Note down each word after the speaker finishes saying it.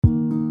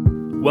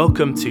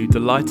Welcome to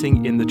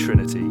Delighting in the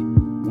Trinity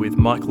with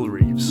Michael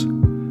Reeves,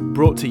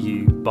 brought to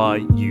you by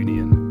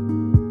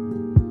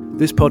Union.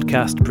 This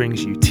podcast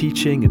brings you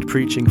teaching and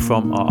preaching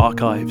from our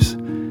archives,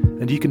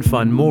 and you can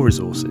find more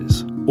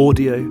resources,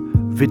 audio,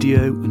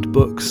 video and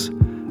books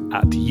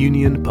at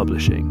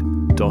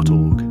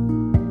unionpublishing.org.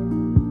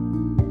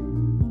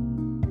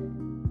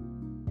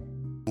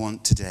 I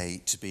want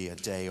today to be a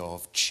day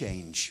of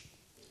change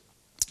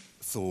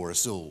for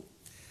us all.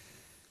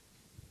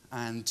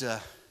 And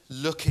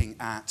looking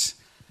at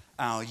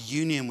our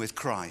union with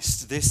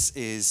Christ, this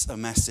is a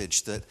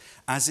message that,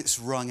 as it's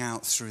rung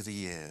out through the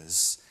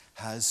years,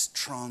 has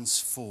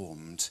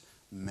transformed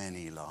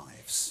many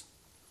lives.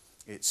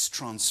 It's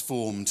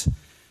transformed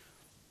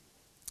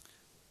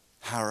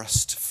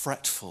harassed,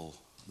 fretful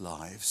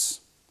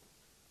lives.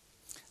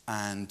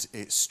 And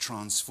it's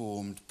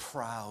transformed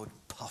proud,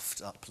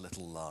 puffed up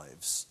little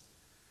lives.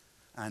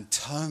 And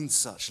turned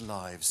such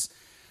lives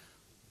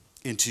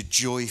into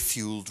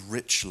joy-fueled,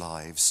 rich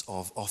lives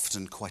of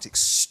often quite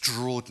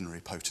extraordinary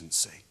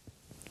potency.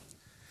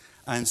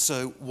 And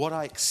so what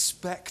I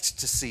expect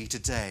to see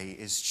today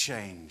is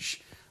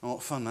change. And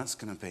what fun that's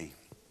going to be.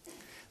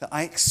 That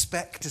I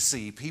expect to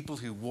see people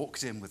who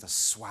walked in with a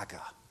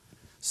swagger,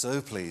 so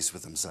pleased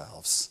with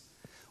themselves,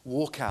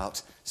 walk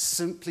out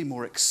simply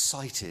more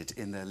excited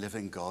in their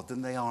living God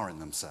than they are in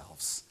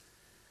themselves.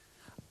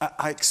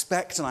 I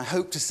expect and I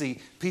hope to see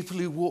people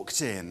who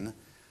walked in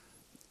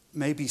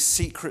maybe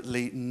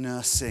secretly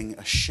nursing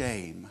a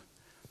shame,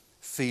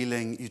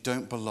 feeling you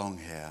don't belong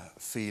here,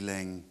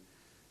 feeling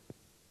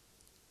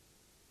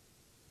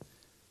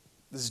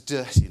there's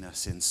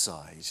dirtiness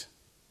inside,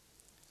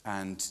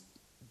 and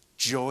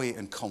joy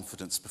and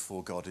confidence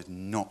before God is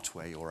not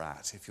where you're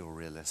at if you're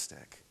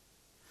realistic.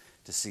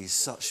 To see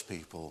such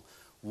people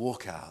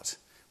walk out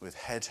with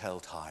head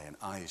held high and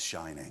eyes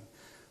shining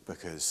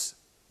because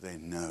they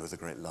know the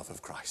great love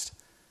of Christ.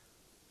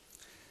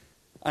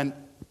 And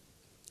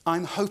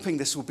I'm hoping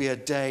this will be a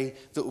day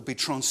that will be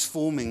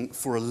transforming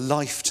for a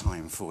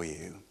lifetime for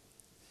you.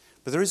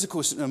 But there is, of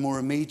course, a more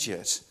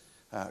immediate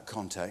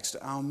context,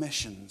 our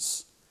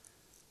missions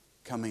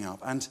coming up.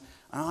 And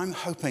I'm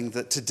hoping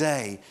that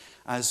today,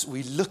 as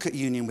we look at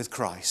union with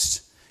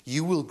Christ,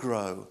 you will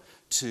grow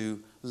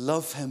to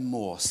love him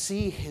more,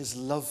 see his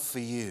love for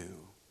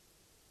you,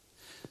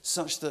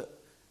 such that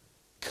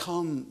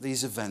come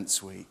these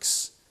events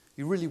weeks,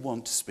 you really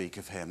want to speak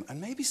of him,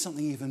 and maybe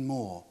something even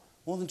more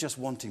than just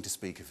wanting to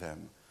speak of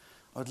him.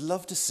 I would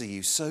love to see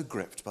you so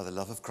gripped by the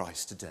love of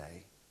Christ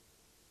today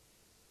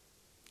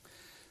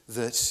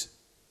that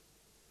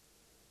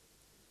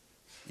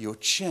you're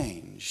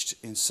changed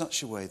in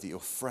such a way that your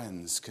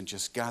friends can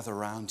just gather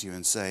around you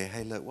and say,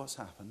 hey, look, what's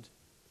happened?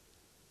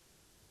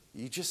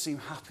 You just seem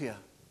happier,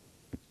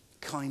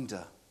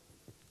 kinder.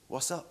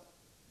 What's up?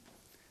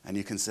 And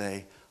you can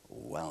say,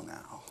 well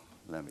now,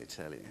 let me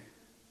tell you.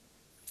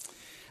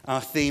 Our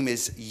theme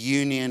is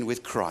union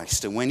with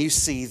Christ. And when you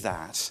see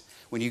that,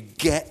 when you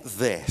get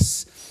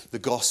this, the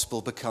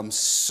gospel becomes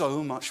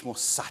so much more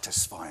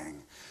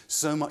satisfying,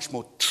 so much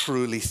more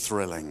truly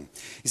thrilling.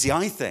 You see,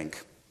 I think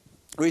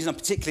the reason I'm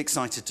particularly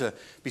excited to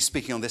be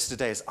speaking on this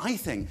today is I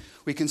think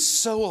we can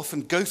so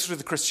often go through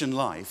the Christian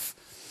life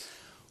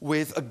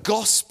with a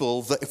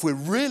gospel that, if we're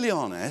really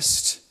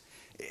honest,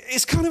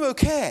 is kind of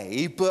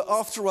okay, but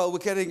after a while we're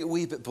getting a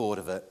wee bit bored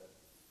of it.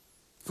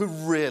 If we're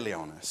really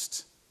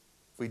honest.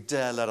 We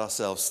dare let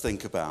ourselves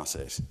think about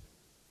it.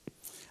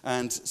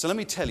 And so let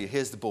me tell you,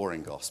 here's the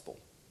boring gospel.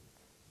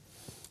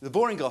 The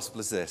boring gospel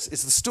is this.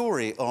 It's the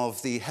story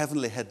of the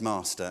heavenly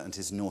headmaster and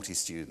his naughty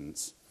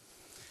students.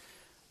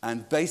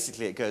 And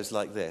basically it goes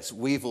like this.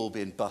 We've all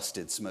been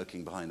busted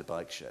smoking behind the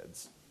bike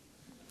sheds,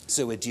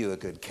 so we're due a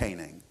good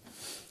caning.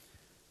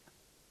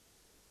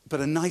 But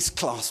a nice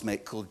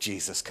classmate called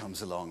Jesus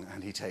comes along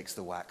and he takes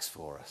the wax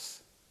for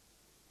us.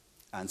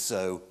 And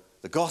so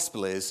the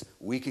gospel is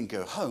we can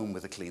go home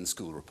with a clean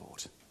school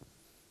report.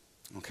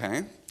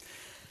 Okay?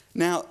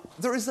 Now,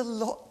 there is a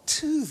lot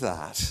to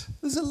that.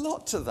 There's a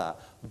lot to that.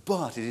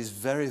 But it is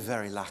very,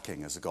 very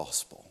lacking as a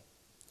gospel.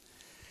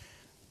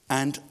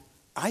 And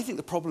I think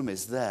the problem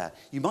is there.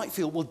 You might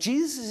feel, well,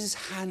 Jesus is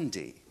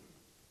handy.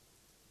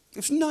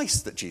 It's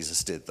nice that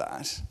Jesus did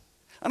that.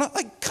 And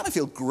I kind of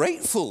feel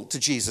grateful to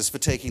Jesus for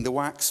taking the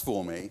wax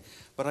for me,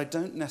 but I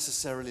don't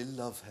necessarily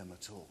love him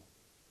at all.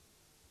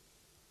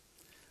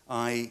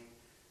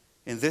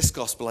 In this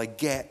gospel, I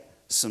get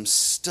some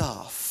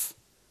stuff.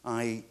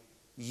 I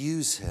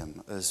use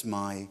him as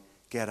my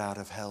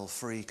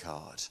get-out-of-hell-free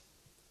card.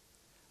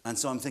 And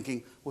so I'm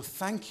thinking, well,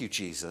 thank you,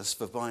 Jesus,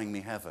 for buying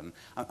me heaven.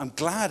 I'm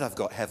glad I've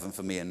got heaven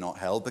for me and not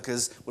hell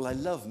because, well, I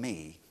love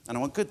me and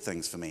I want good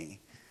things for me.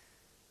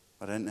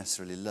 But I don't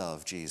necessarily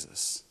love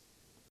Jesus.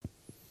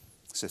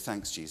 So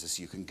thanks, Jesus,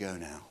 you can go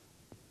now.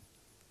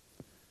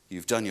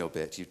 You've done your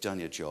bit, you've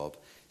done your job.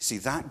 See,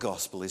 that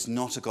gospel is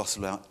not a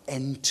gospel about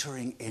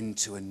entering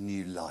into a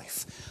new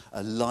life,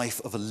 a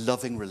life of a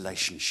loving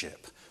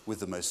relationship with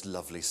the most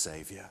lovely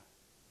Savior.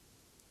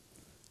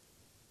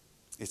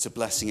 It's a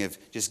blessing of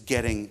just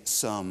getting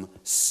some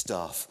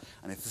stuff.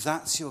 And if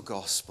that's your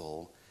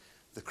gospel,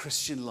 the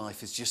Christian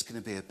life is just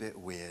going to be a bit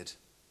weird,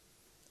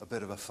 a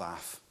bit of a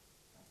faff,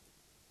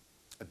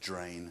 a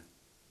drain.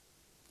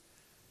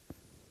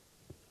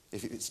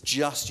 If it's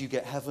just you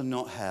get heaven,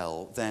 not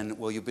hell, then,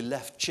 well, you'll be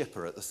left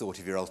chipper at the thought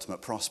of your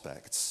ultimate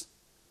prospects.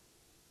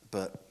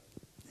 But,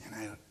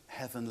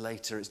 heaven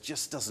later, it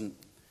just doesn't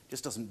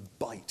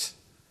bite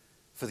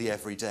for the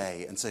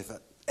everyday. And so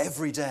for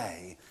every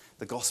day,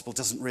 the gospel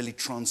doesn't really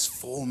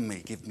transform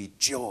me, give me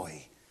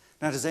joy.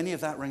 Now, does any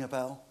of that ring a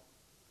bell?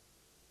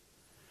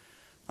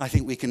 I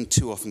think we can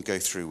too often go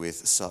through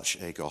with such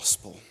a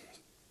gospel.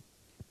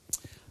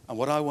 And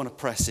what I want to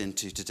press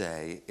into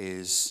today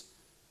is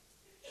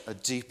a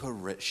deeper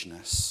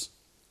richness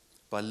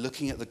by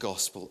looking at the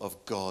gospel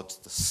of God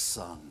the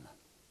Son.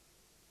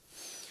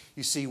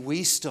 You see,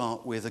 we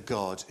start with a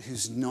God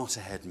who's not a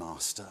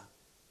headmaster.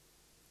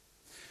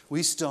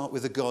 We start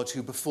with a God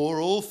who, before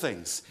all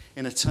things,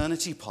 in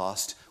eternity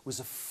past, was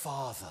a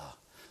father,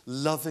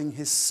 loving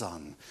his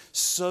Son,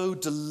 so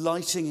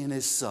delighting in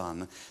his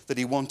Son that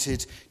he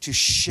wanted to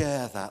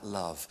share that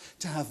love,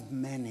 to have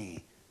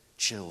many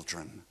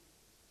children.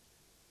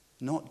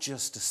 Not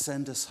just to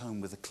send us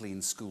home with a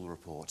clean school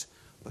report,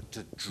 but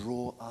to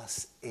draw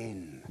us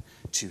in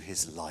to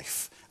his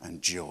life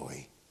and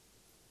joy.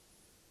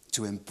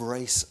 To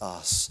embrace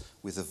us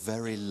with the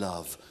very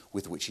love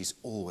with which he's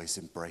always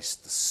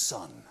embraced the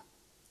Son.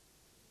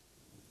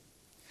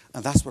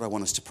 And that's what I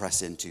want us to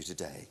press into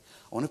today.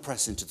 I want to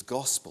press into the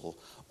gospel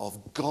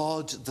of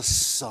God the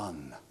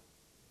Son,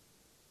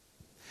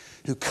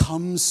 who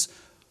comes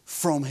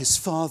from his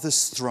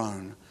Father's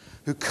throne,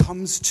 who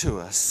comes to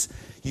us,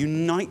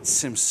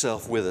 unites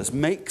himself with us,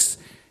 makes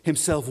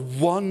himself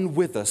one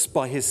with us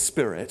by his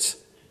Spirit,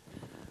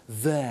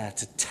 there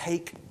to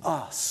take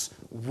us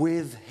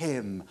with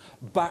him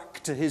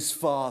back to his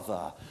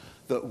Father,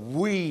 that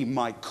we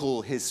might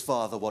call his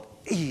Father what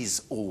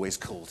he's always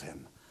called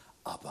him,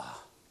 Abba,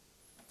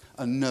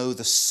 and know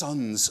the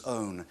Son's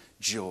own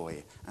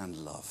joy and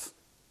love.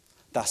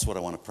 That's what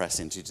I want to press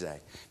into today.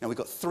 Now, we've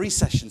got 3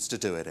 sessions to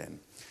do it in.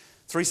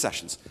 3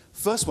 sessions.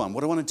 First one,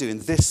 what I want to do in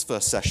this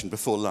first session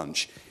before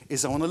lunch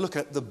is I want to look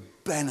at the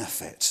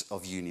benefit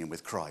of union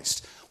with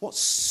Christ. What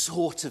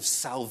sort of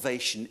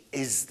salvation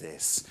is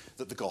this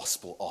that the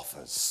gospel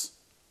offers?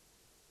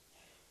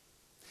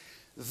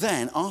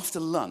 Then, after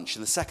lunch,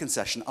 in the second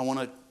session, I want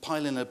to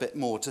pile in a bit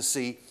more to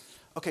see,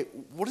 okay,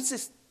 what is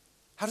this?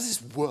 How does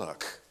this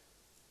work?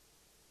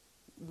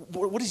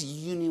 What does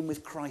union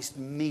with Christ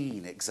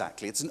mean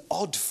exactly? It's an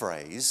odd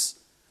phrase.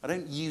 I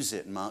don't use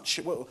it much.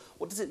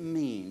 What does it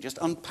mean? Just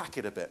unpack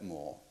it a bit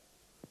more.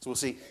 So we'll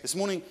see this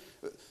morning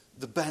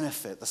the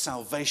benefit, the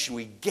salvation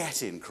we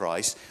get in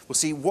Christ. We'll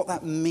see what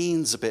that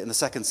means a bit in the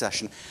second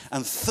session.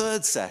 And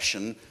third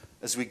session,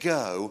 as we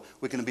go,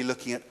 we're going to be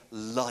looking at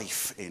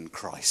life in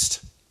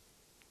Christ.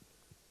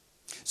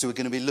 So we're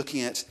going to be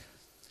looking at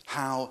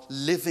how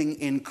living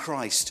in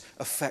Christ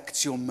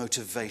affects your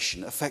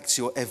motivation, affects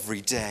your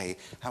everyday,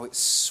 how it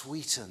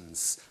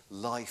sweetens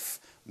life,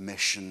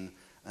 mission,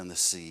 and the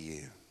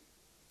CU.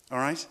 All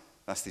right?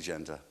 That's the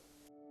agenda.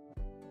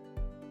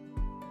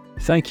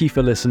 Thank you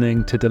for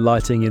listening to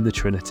Delighting in the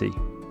Trinity.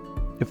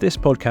 If this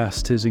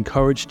podcast has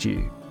encouraged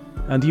you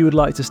and you would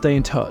like to stay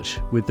in touch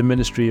with the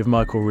ministry of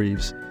Michael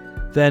Reeves,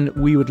 then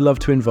we would love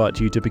to invite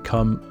you to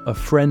become a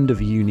friend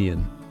of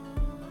Union.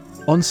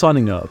 On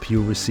signing up,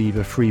 you'll receive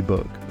a free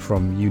book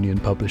from Union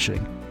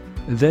Publishing.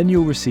 Then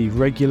you'll receive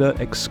regular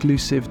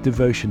exclusive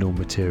devotional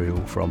material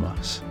from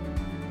us.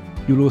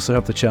 You'll also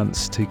have the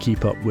chance to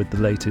keep up with the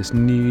latest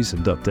news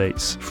and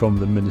updates from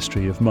the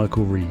ministry of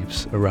Michael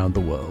Reeves around the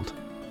world.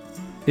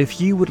 If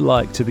you would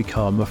like to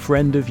become a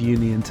friend of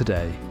Union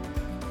today,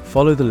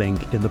 follow the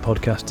link in the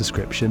podcast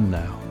description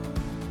now.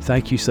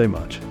 Thank you so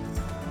much.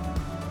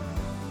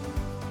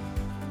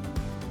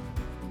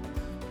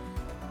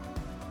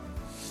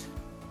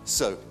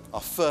 So,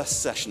 our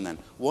first session then.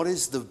 What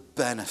is the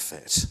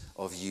benefit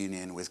of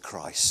union with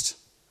Christ?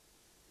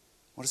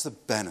 What is the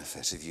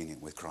benefit of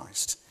union with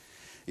Christ?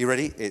 You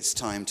ready? It's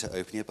time to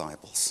open your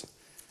Bibles.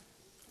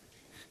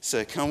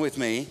 So come with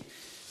me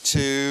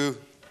to,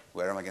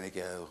 where am I going to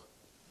go?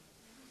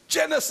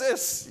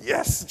 Genesis!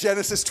 Yes,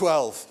 Genesis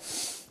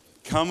 12.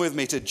 Come with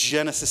me to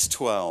Genesis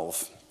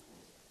 12.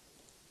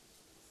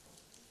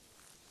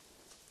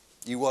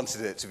 You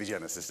wanted it to be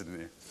Genesis,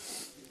 didn't you?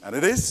 And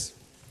it is.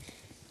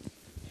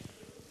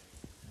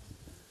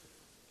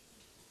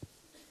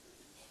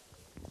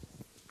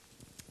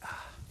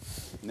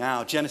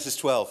 Now, Genesis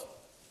 12.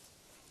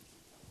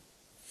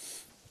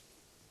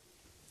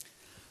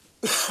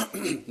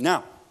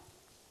 Now,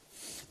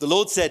 the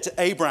Lord said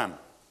to Abram,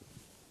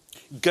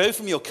 "Go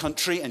from your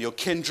country and your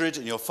kindred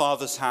and your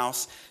father's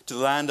house to the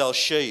land I'll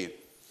show you,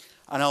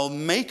 and I'll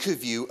make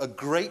of you a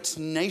great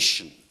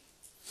nation.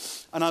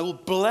 And I will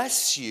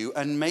bless you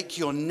and make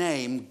your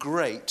name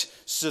great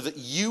so that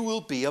you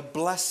will be a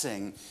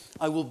blessing.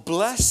 I will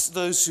bless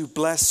those who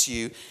bless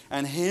you,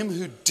 and him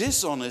who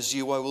dishonors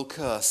you I will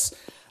curse.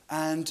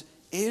 And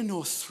in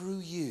or through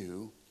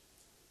you,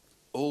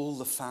 all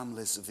the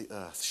families of the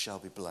earth shall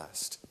be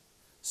blessed."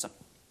 So,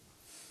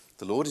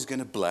 The Lord is going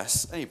to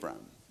bless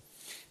Abram.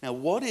 Now,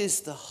 what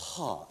is the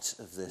heart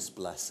of this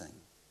blessing?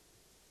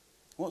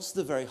 What's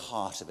the very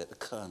heart of it, the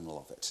kernel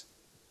of it?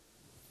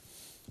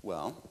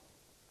 Well,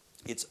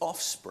 it's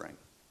offspring,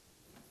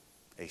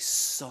 a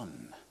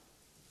son,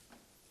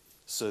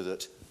 so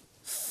that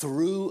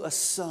through a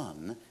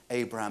son,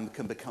 Abraham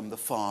can become the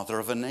father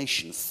of a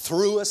nation.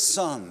 Through a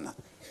son,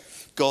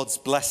 God's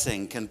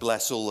blessing can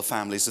bless all the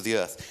families of the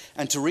earth.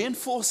 And to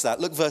reinforce that,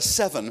 look, verse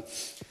 7,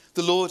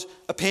 the Lord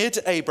appeared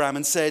to Abraham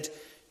and said,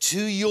 to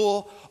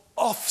your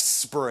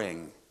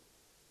offspring,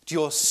 to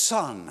your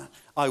son,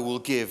 I will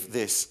give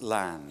this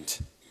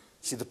land.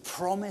 See, the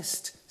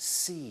promised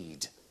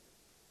seed,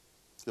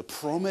 the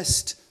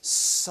promised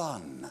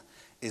son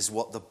is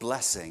what the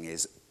blessing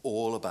is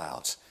all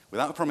about.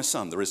 Without a promised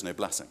son, there is no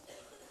blessing.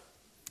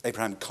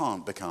 Abraham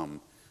can't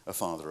become a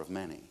father of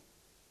many.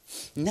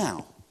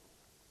 Now,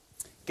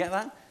 get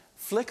that?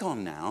 Flick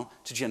on now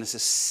to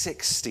Genesis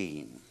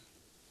 16.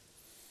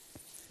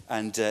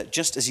 And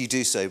just as you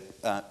do so,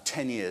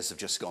 10 years have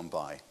just gone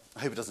by. I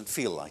hope it doesn't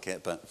feel like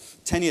it, but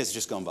 10 years have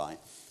just gone by.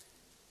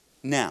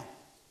 Now,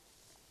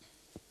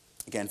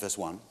 again, verse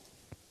 1.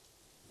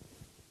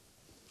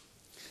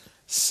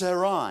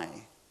 Sarai,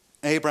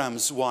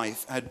 Abraham's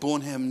wife, had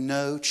borne him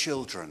no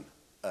children.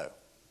 Oh,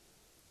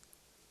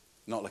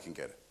 not looking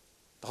good.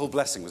 The whole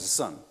blessing was a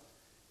son.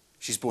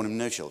 She's borne him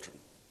no children.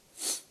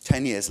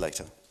 10 years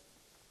later.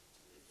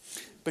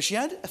 But she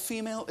had a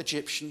female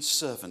Egyptian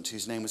servant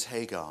whose name was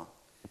Hagar.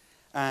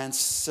 And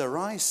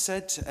Sarai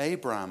said to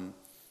Abraham,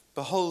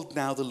 behold,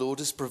 now the Lord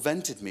has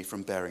prevented me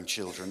from bearing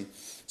children.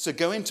 So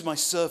go into my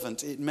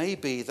servant. It may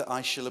be that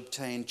I shall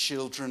obtain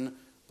children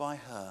by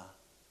her.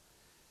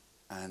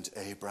 And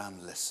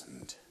Abraham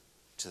listened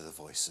to the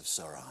voice of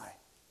Sarai.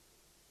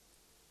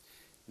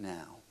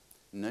 Now,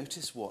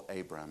 notice what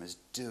Abraham is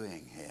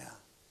doing here.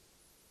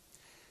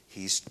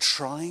 He's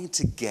trying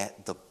to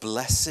get the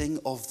blessing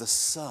of the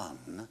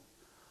son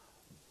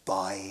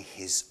by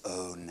his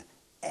own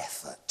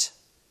effort.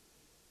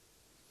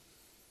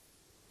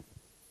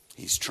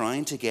 He's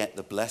trying to get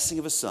the blessing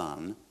of a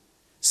son,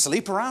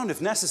 sleep around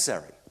if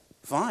necessary,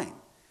 fine.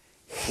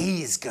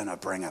 He's going to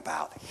bring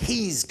about,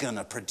 he's going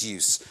to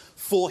produce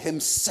for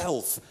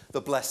himself the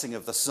blessing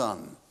of the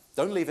son.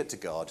 Don't leave it to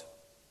God,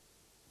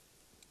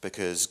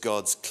 because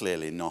God's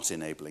clearly not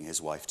enabling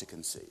his wife to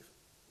conceive.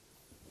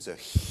 So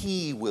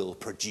he will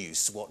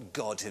produce what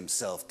God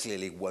himself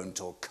clearly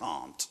won't or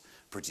can't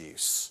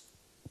produce.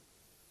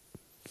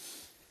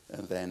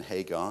 And then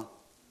Hagar,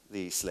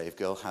 the slave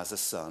girl, has a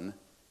son,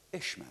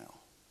 Ishmael.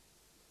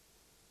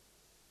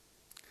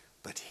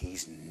 But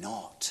he's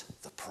not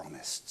the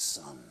promised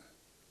son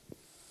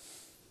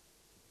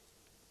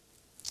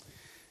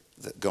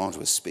that God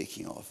was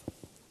speaking of.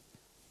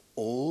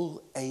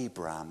 All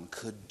Abraham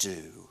could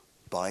do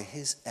by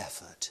his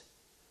effort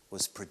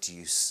was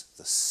produce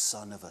the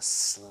son of a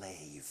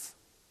slave.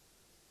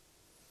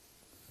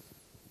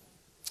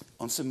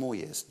 On some more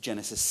years,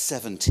 Genesis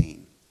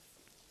 17.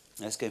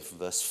 Let's go from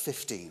verse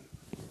 15.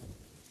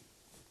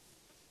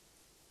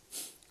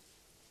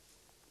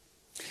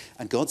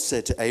 And God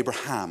said to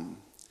Abraham,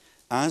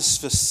 as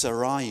for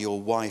Sarai,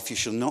 your wife, you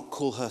shall not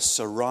call her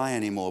Sarai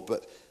anymore,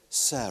 but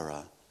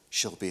Sarah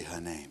shall be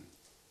her name.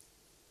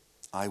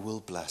 I will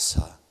bless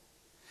her.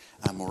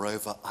 And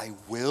moreover, I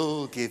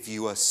will give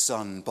you a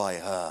son by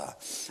her.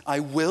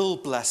 I will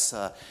bless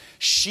her.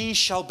 She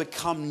shall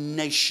become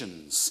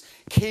nations.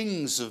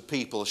 Kings of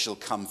people shall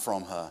come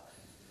from her.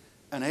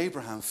 And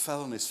Abraham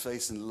fell on his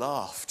face and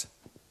laughed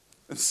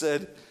and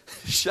said,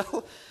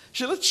 Shall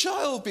a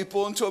child be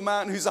born to a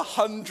man who's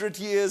 100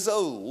 years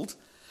old?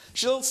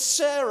 Shall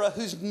Sarah,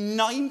 who's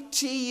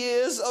 90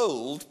 years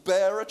old,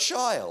 bear a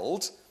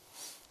child?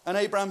 And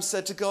Abraham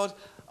said to God,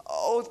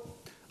 Oh,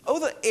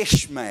 that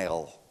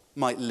Ishmael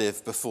might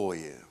live before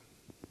you.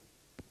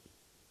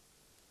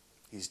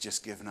 He's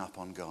just given up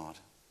on God.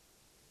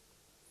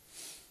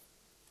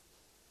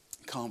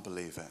 Can't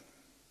believe it.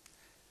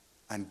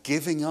 And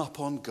giving up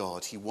on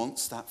God, he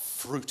wants that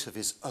fruit of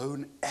his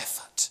own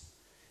effort,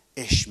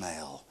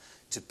 Ishmael,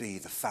 to be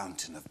the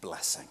fountain of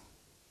blessing.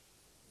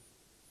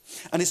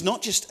 And it's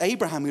not just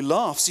Abraham who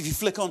laughs. If you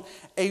flick on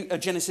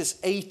Genesis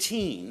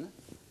 18,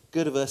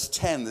 go to verse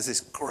 10, there's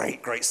this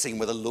great scene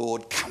where the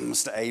Lord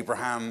comes to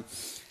Abraham.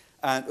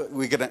 And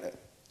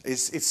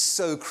it's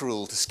so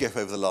cruel to skip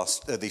over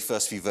the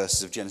first few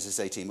verses of Genesis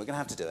 18. We're going to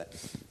have to do it.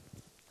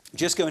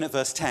 Just go in at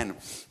verse 10.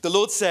 The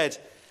Lord said,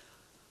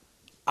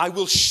 I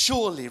will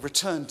surely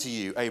return to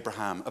you,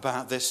 Abraham,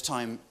 about this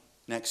time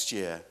next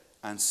year,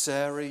 and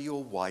Sarah,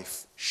 your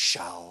wife,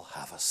 shall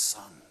have a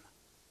son.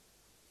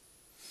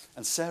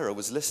 And Sarah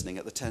was listening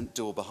at the tent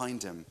door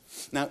behind him.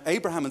 Now,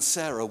 Abraham and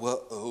Sarah were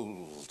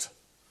old,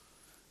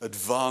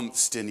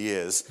 advanced in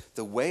years.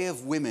 The way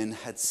of women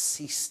had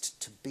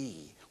ceased to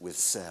be with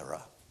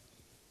Sarah.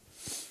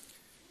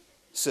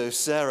 So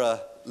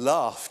Sarah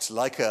laughed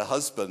like her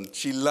husband.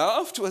 She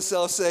laughed to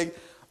herself, saying,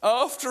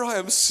 after I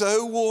am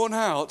so worn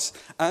out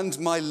and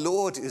my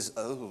Lord is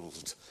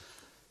old,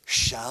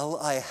 shall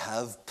I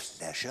have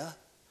pleasure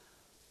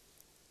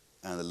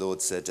And the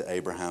Lord said to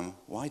Abraham,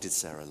 why did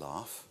Sarah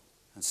laugh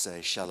and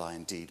say, shall I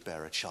indeed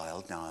bear a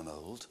child now I'm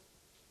old?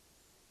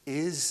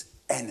 Is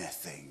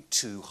anything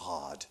too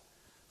hard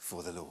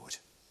for the Lord?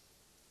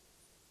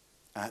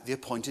 At the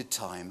appointed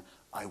time,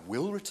 I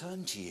will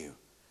return to you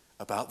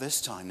about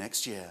this time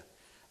next year,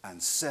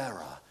 and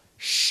Sarah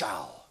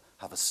shall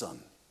have a son.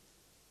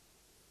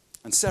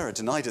 And Sarah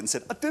denied it and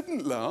said, I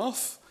didn't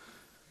laugh,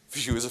 for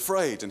she was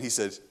afraid. And he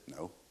said,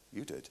 no,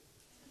 you did.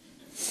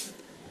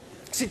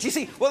 So do you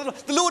see? Well,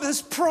 the Lord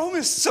has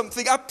promised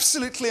something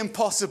absolutely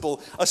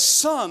impossible, a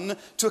son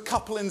to a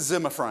couple in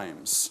Zimmer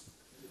frames.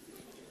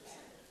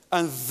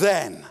 And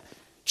then,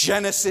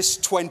 Genesis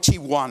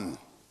 21.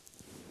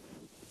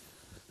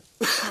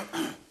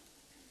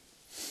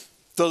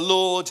 The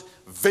Lord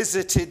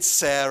visited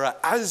Sarah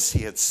as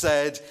he had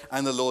said,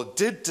 and the Lord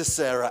did to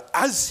Sarah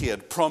as he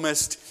had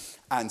promised,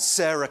 and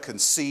Sarah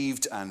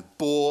conceived and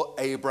bore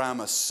Abraham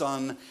a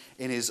son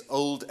in his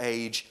old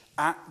age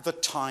at the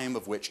time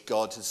of which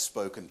God had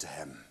spoken to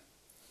him.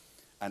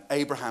 And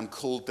Abraham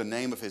called the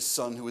name of his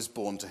son who was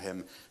born to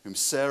him, whom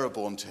Sarah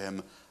bore to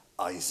him,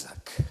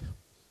 Isaac.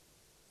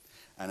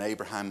 And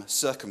Abraham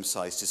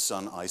circumcised his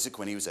son Isaac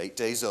when he was 8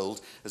 days old,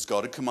 as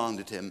God had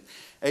commanded him.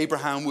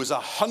 Abraham was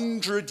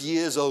 100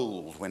 years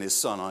old when his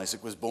son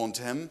Isaac was born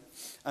to him.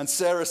 And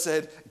Sarah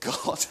said,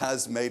 God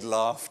has made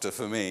laughter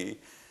for me.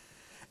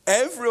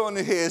 Everyone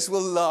who hears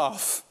will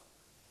laugh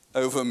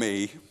over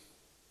me.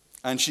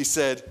 And she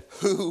said,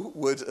 who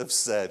could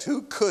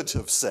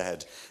have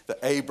said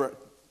that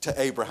to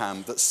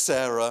Abraham that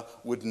Sarah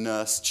would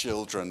nurse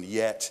children,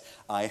 yet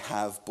I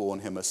have borne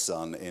him a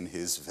son in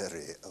his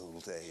very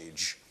old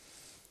age.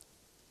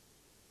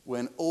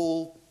 When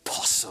all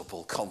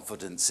possible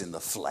confidence in the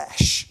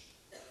flesh,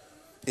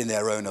 in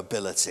their own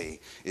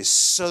ability, is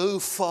so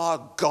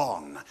far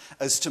gone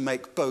as to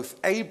make both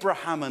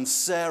Abraham and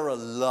Sarah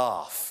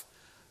laugh,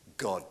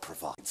 God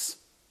provides.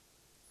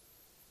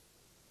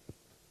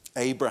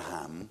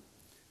 Abraham,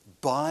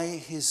 by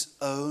his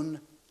own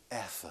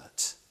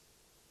effort,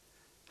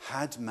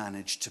 had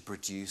managed to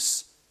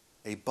produce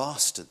a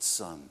bastard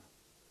son,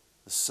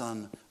 the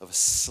son of a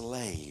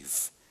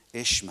slave,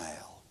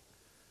 Ishmael.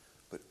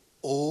 But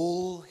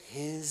all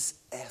his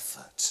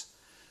effort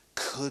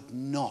could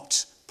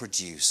not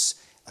produce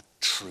a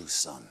true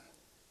son,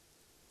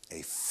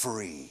 a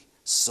free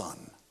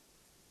son.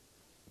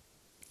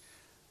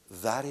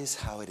 That is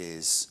how it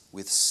is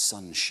with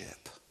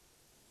sonship.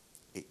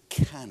 It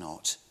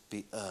cannot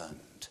be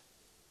earned.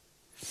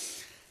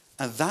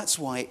 And that's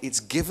why it's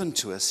given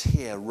to us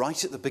here,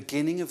 right at the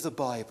beginning of the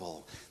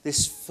Bible,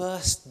 this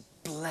first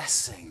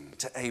blessing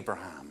to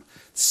Abraham.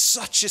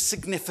 Such a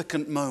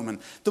significant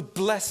moment. The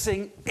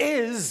blessing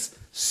is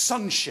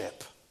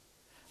sonship.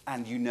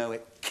 And you know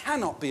it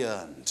cannot be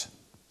earned.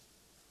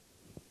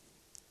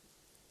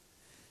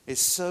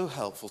 It's so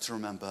helpful to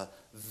remember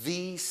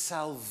the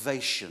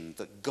salvation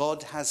that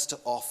God has to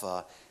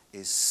offer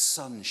is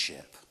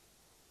sonship.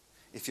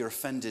 If you're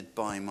offended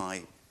by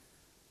my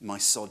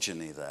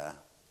misogyny there,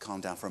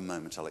 calm down for a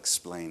moment. I'll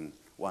explain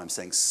why I'm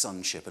saying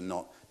sonship and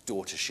not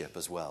daughtership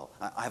as well.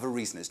 I have a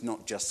reason. It's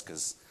not just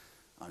because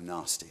I'm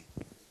nasty.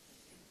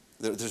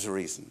 There's a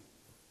reason.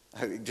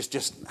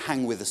 Just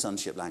hang with the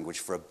sonship language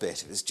for a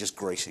bit. It's just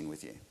grating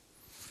with you.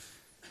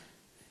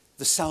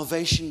 The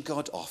salvation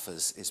God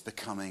offers is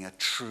becoming a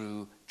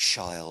true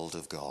child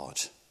of God.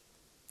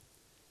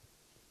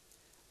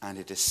 And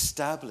it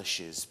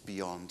establishes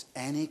beyond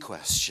any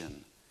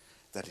question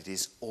that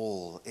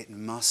it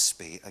must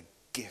be a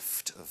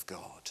gift of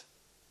God.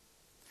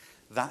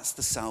 That's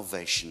the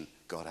salvation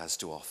God has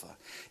to offer.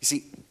 You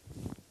see,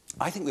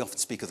 I think we often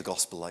speak of the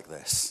gospel like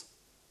this,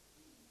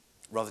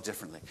 rather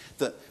differently.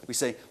 That we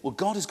say, well,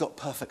 God has got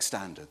perfect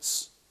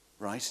standards,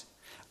 right?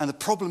 And the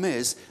problem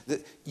is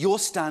that your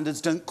standards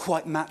don't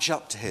quite match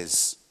up to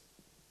his.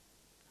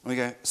 And we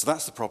go, so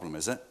that's the problem,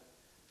 is it?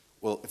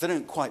 Well, if they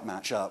don't quite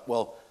match up,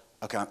 well,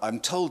 okay, I'm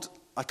told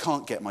I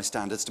can't get my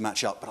standards to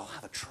match up, but I'll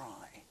have a try.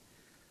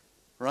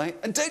 Right?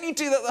 And don't you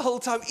do that the whole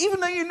time? Even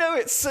though you know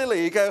it's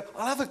silly, you go,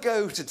 I'll have a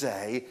go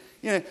today.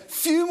 A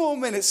few more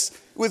minutes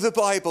with the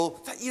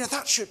Bible.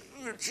 That should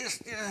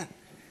just,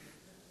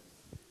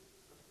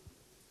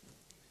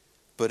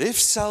 But if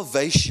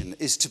salvation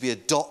is to be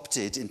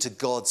adopted into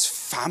God's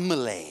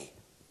family,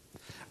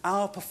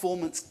 our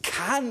performance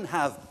can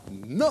have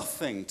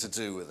nothing to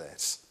do with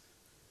it.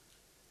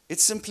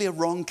 It's simply a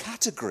wrong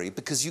category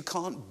because you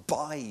can't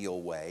buy your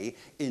way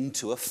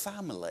into a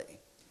family.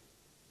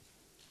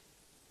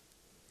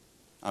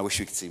 I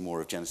wish we could see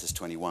more of Genesis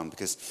 21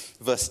 because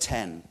verse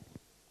 10,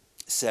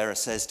 Sarah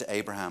says to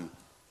Abraham,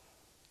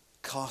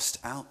 cast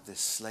out this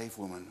slave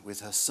woman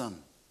with her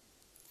son,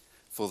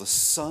 for the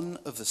son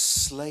of the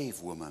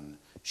slave woman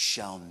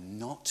shall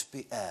not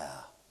be heir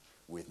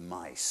with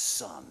my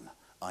son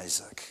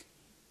Isaac.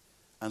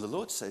 And the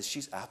Lord says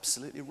she's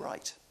absolutely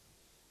right.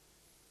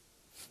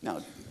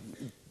 Now,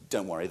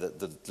 don't worry,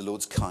 the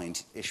Lord's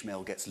kind.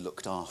 Ishmael gets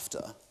looked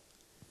after.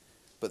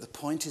 But the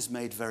point is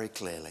made very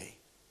clearly.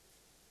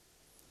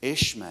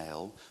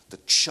 Ishmael, the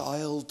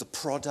child, the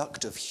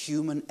product of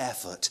human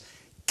effort,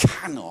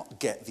 cannot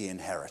get the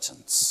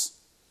inheritance.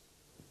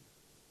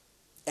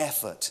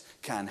 Effort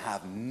can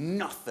have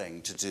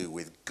nothing to do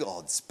with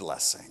God's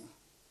blessing.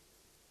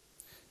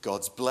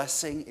 God's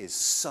blessing is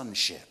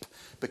sonship,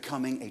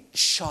 becoming a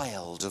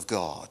child of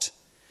God.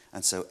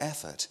 And so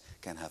effort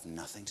can have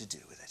nothing to do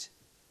with it.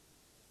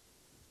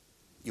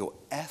 Your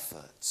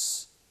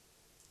efforts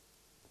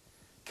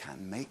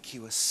can make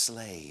you a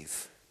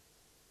slave,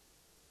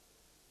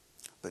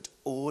 but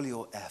all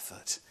your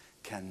effort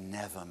can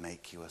never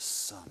make you a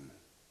son.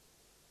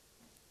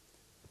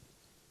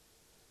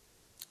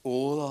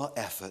 All our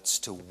efforts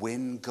to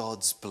win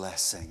God's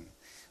blessing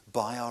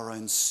by our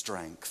own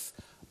strength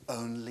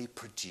only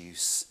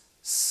produce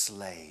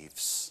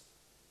slaves.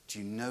 Do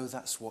you know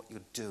that's what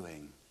you're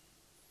doing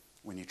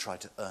when you try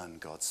to earn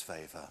God's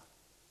favor?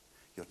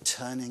 You're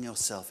turning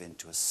yourself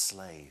into a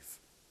slave.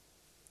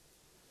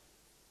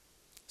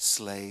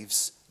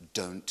 Slaves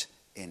don't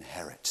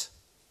inherit.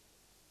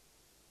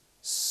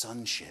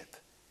 Sonship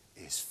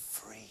is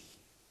free.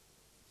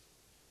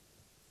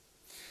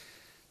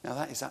 Now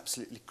that is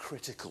absolutely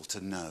critical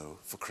to know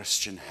for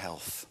Christian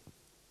health.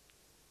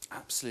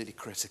 Absolutely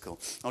critical.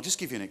 I'll just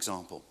give you an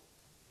example.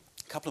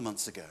 A couple of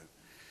months ago,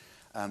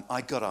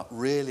 I got up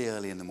really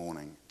early in the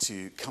morning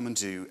to come and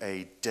do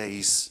a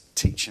day's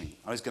teaching.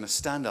 I was going to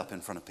stand up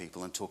in front of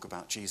people and talk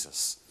about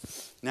Jesus.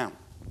 Now,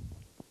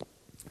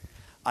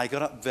 I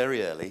got up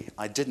very early.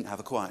 I didn't have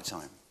a quiet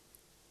time.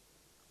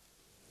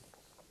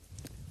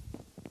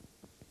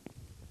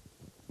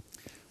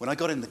 When I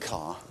got in the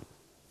car,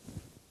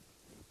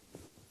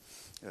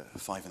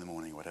 5 in the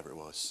morning, whatever it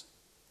was,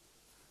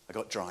 I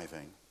got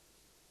driving,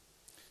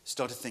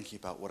 started thinking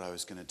about what I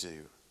was going to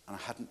do, and I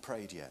hadn't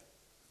prayed yet.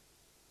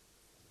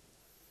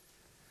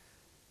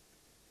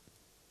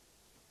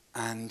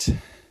 And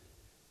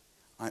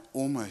I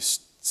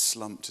almost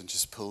slumped and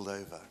just pulled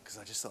over because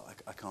I just thought,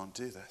 I can't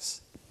do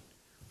this.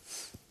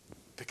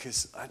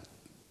 Because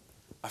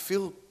I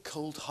feel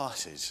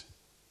cold-hearted.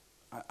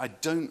 I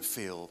don't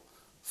feel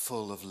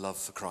full of love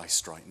for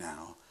Christ right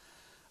now.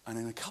 And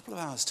in a couple of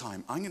hours'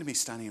 time, I'm going to be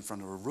standing in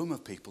front of a room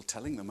of people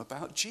telling them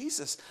about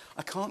Jesus.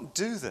 I can't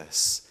do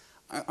this.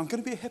 I'm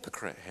going to be a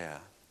hypocrite here.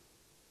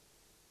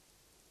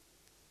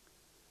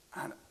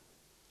 And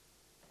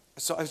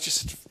so I was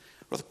just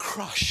rather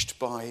crushed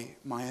by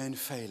my own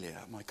failure,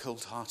 my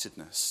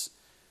cold-heartedness,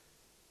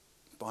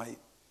 by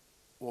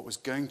what was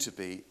going to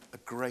be a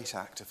great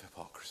act of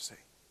hypocrisy.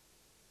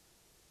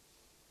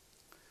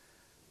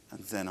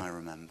 And then I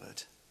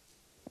remembered,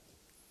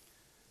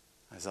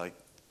 as I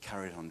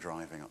carried on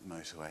driving up the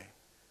motorway,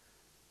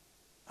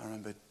 I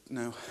remembered,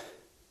 no,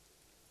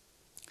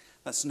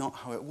 that's not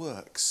how it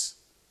works.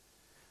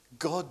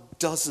 God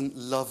doesn't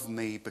love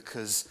me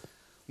because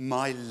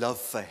my love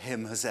for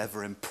him has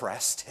ever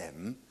impressed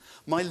him.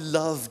 My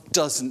love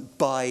doesn't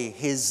buy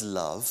his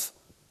love.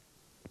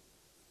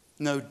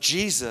 No,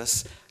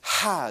 Jesus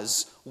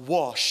has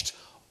washed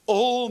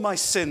all my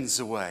sins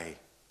away.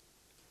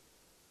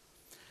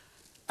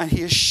 And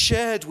he has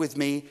shared with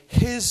me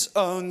his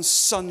own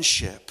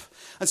sonship.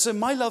 And so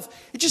my love,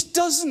 it just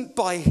doesn't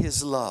buy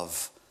his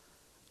love.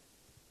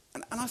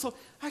 And I thought,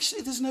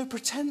 actually, there's no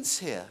pretense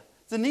here.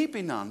 There need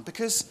be none,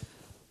 because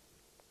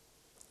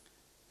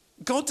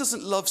God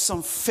doesn't love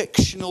some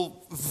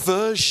fictional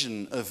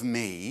version of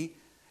me.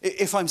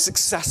 If I'm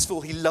successful,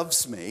 he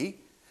loves me.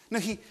 No,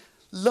 he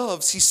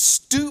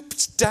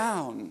stooped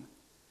down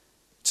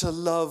to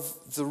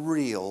love the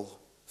real,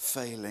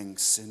 failing,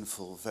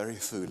 sinful, very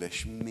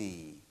foolish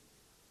me.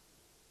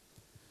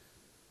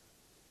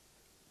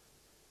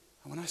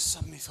 And when I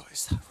suddenly thought,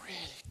 is that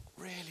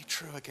really, really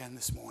true again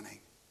this morning?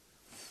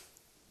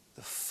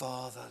 The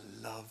Father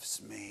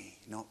loves me,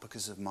 not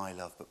because of my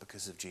love, but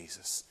because of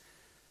Jesus.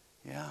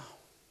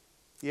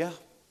 Yeah,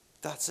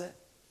 that's it.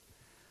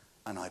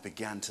 And I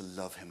began to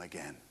love him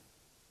again.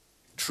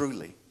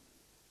 Truly,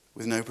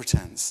 with no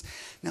pretense.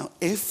 Now,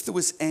 if there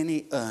was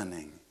any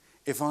earning,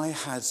 if I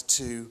had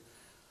to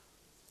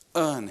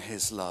earn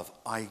his love,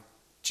 I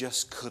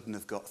just couldn't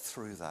have got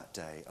through that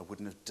day. I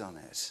wouldn't have done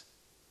it.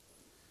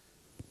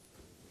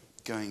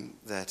 Going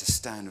there to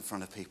stand in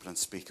front of people and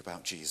speak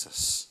about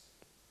Jesus.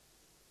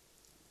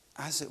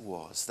 As it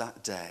was,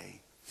 that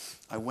day,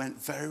 I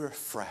went very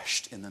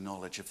refreshed in the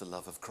knowledge of the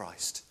love of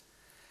Christ.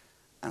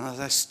 And as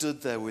I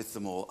stood there with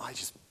them all, I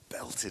just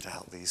belted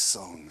out these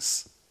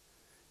songs.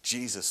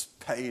 Jesus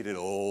paid it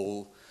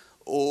all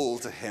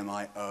to him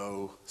I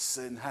owe.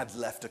 Sin had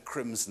left a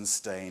crimson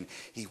stain.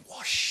 He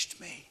washed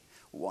me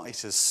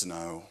white as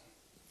snow.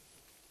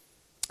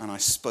 And I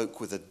spoke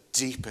with the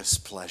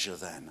deepest pleasure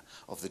then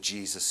of the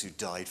Jesus who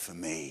died for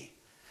me,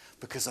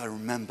 because I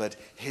remembered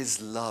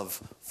his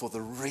love for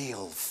the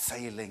real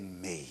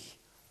failing me,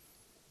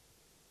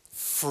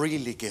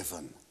 freely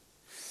given.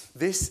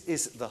 This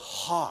is the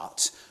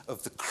heart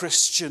of the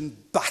Christian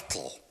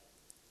battle.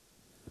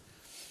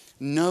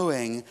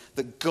 Knowing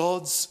that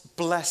God's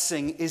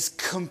blessing is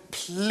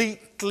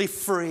completely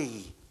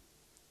free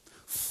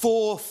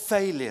for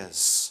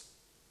failures.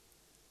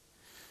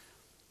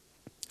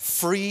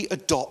 Free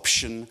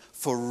adoption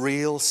for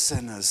real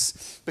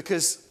sinners.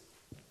 Because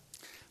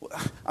Well,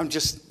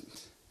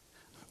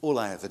 all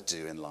I ever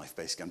do in life,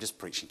 basically, I'm just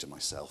preaching to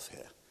myself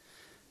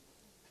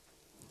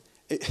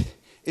here,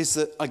 is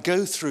that I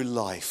go through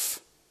life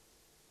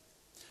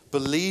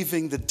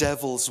believing the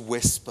devil's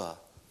whisper,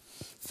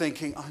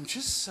 thinking, I'm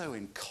just so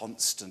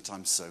inconstant,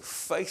 I'm so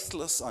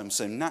faithless, I'm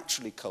so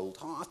naturally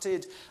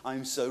cold-hearted,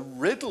 I'm so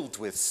riddled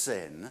with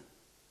sin.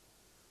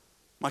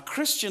 My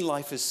Christian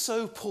life is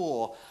so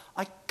poor,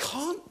 I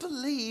can't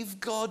believe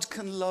God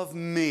can love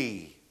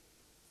me.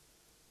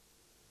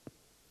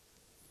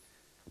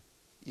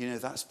 You know,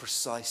 that's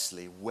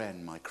precisely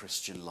when my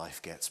Christian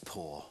life gets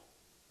poor,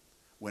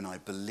 when I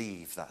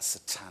believe that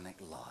satanic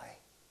lie.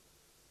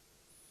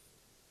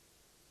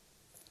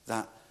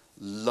 That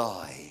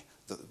lie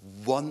that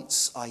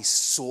once I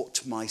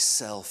sort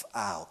myself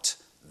out,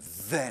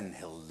 then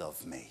he'll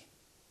love me.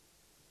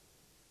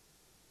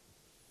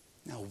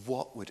 Now,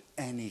 what would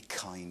any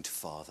kind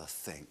father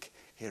think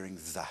hearing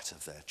that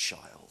of their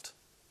child?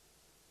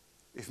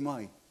 If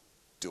my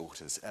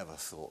daughters ever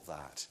thought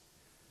that,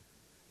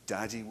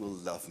 Daddy will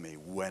love me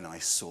when I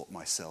sort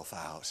myself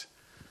out,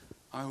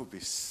 I would be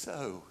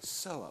so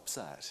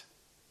upset.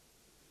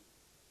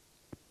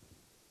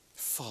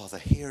 Father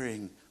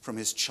hearing from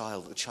his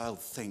child, the child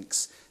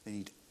thinks they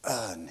need to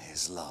earn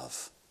his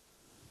love.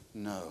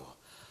 No,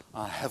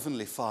 our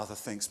Heavenly Father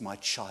thinks, my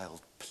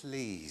child,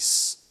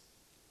 please.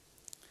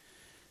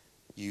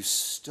 You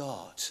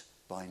start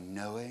by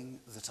knowing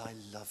that I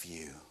love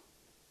you,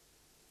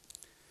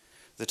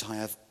 that I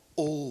have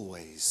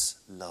always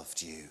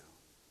loved you,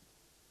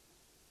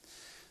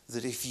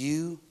 that if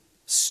you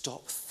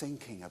stop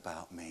thinking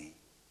about me,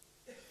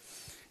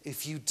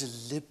 if you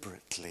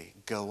deliberately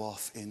go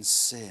off in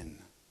sin,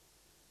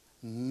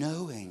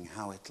 knowing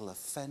how it'll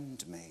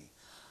offend me,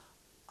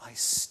 I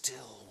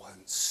still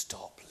won't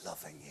stop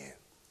loving you.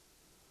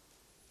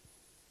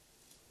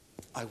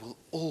 I will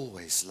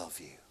always love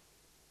you,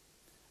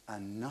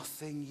 and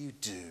nothing you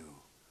do,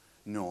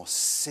 nor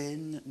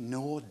sin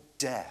nor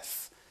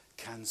death,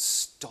 can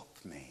stop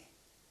me,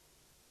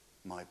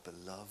 my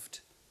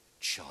beloved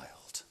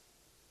child.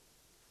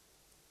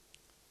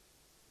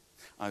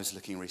 I was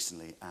looking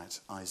recently at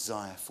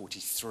Isaiah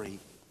 43.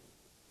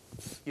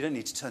 You don't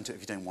need to turn to it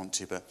if you don't want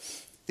to, but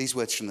these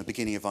words from the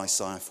beginning of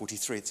Isaiah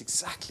 43, it's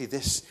exactly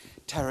this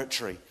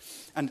territory.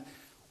 And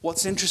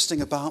what's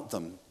interesting about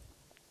them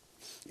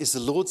is the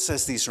Lord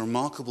says these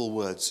remarkable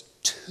words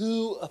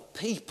to a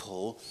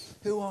people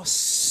who are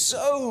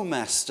so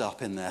messed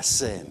up in their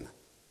sin,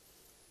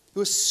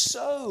 who are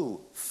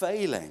so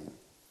failing.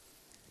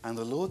 And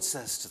the Lord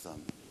says to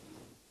them,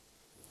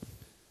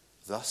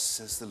 thus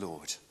says the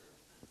Lord,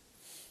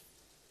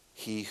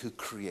 he who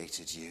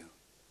created you,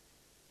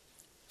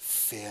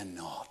 fear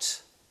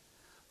not,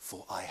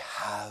 for I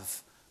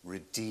have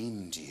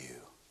redeemed you.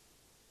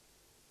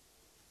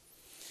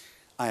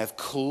 I have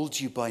called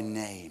you by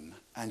name,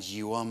 and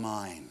you are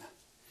mine.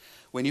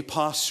 When you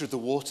pass through the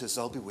waters,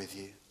 I'll be with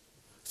you.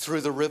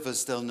 Through the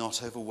rivers, they'll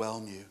not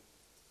overwhelm you.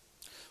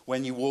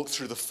 When you walk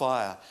through the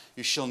fire,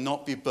 you shall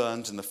not be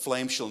burned, and the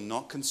flame shall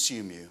not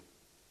consume you.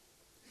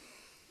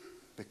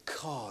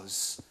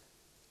 Because,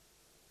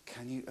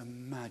 can you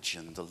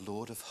imagine the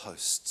Lord of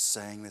hosts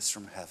saying this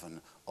from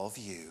heaven of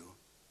you,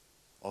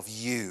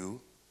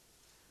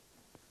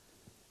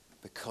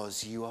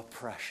 because you are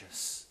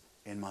precious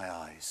in my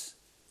eyes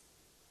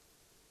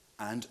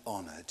and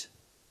honored,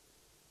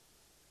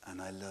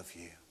 and I love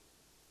you.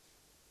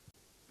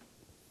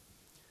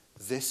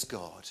 This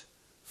God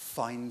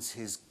finds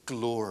his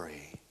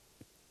glory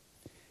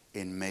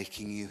in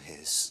making you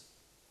his,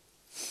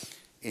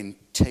 in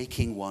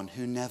taking one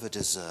who never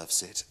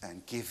deserves it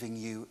and giving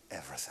you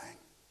everything.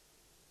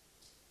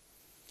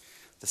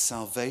 The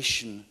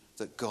salvation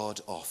that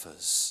God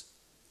offers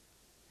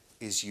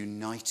is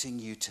uniting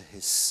you to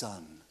his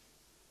Son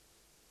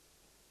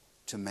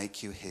to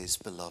make you his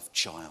beloved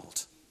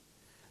child.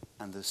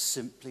 And there's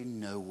simply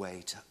no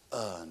way to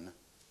earn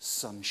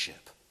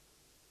sonship.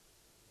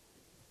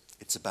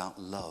 It's about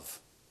love,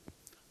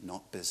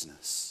 not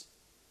business.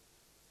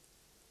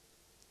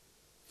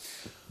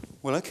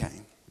 Well,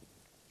 okay.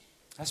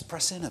 Let's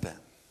press in a bit.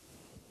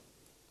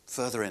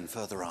 Further in,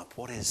 further up.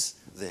 What is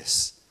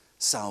this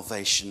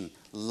salvation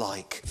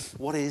like?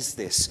 What is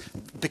this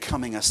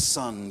becoming a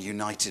son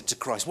united to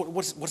Christ? What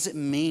does it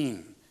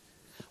mean?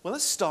 Well,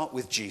 let's start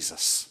with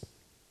Jesus.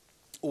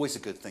 Always a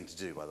good thing to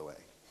do, by the way.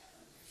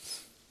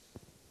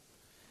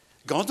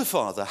 God the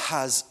Father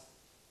has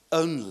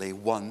only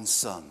one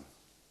Son.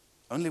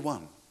 Only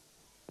one.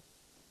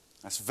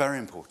 That's very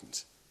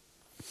important.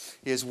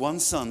 He has one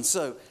Son.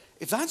 So,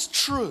 if that's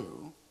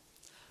true,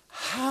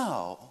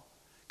 how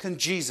can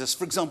Jesus,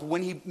 for example,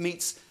 when he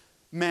meets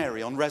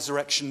Mary on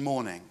resurrection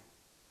morning,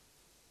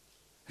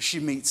 she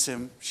meets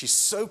him, she's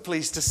so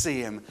pleased to see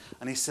him,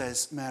 and he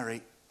says,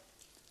 Mary,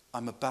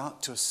 I'm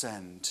about to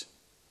ascend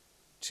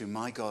to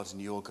my God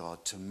and your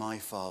God, to my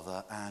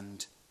Father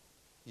and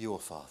your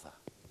Father.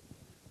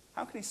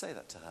 How can he say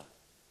that to her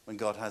when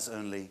God has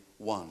only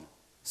one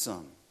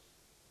Son?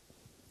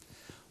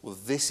 Well,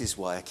 this is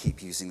why I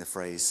keep using the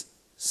phrase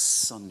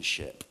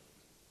sonship.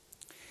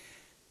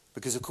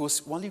 Because, of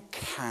course, while you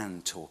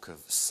can talk of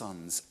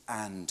sons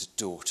and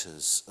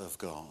daughters of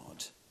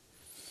God,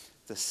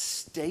 the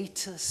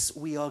status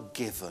we are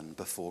given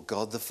before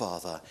God the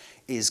Father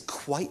is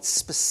quite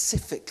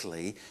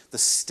specifically the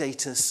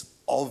status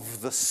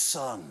of the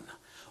Son,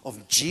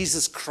 of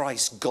Jesus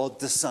Christ, God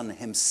the Son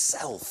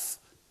himself.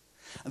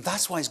 And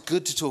that's why it's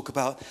good to talk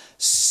about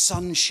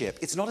sonship.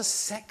 It's not a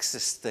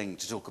sexist thing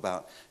to talk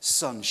about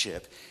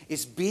sonship.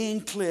 It's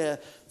being clear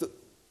that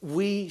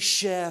we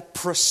share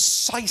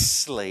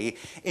precisely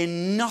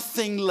in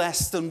nothing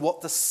less than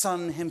what the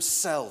Son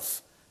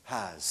himself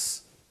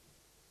has.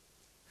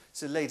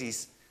 So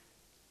ladies,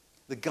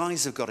 the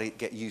guys have got to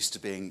get used to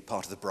being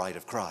part of the bride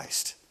of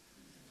Christ.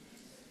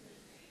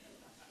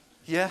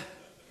 Yeah?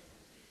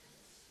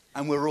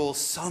 And we're all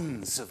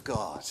sons of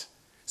God.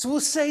 So we'll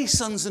say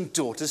sons and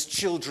daughters,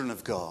 children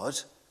of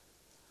God,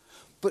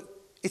 but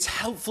it's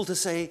helpful to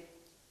say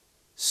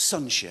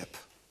sonship,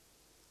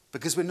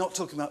 because we're not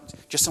talking about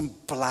just some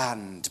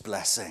bland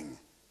blessing.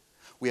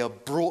 We are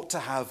brought to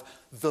have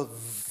the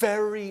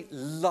very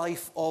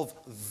life of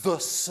the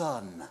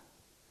Son,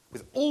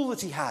 with all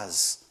that he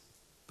has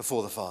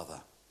before the Father.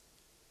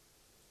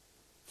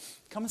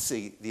 Come and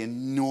see the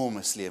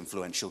enormously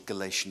influential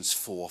Galatians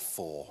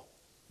 4:4.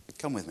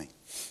 Come with me.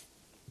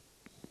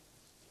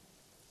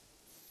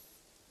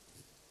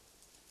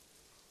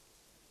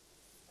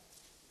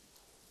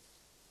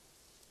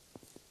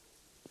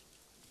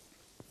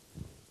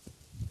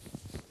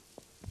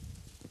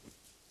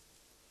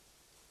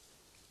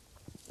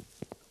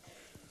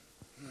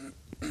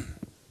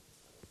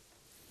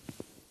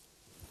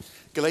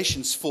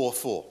 Galatians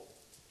 4:4.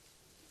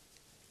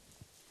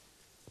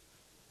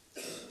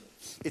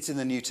 It's in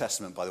the New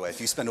Testament, by the way.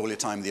 If you spend all your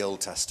time in the Old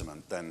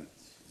Testament, then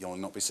you'll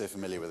not be so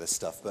familiar with this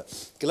stuff.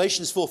 But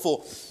Galatians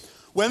 4:4.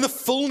 When the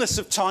fullness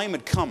of time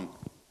had come,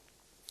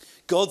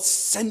 God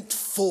sent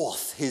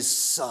forth his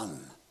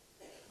Son.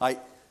 I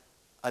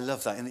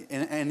love that. In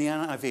the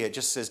NIV, it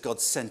just says God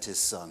sent his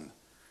Son.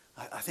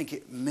 I think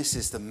it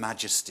misses the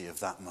majesty of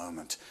that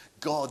moment.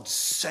 God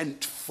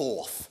sent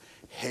forth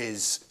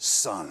his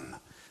Son,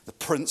 the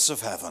Prince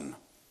of Heaven,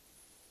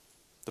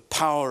 the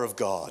power of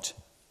God,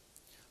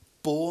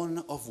 born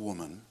of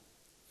woman,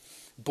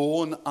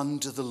 born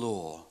under the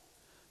law,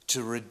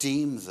 to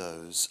redeem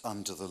those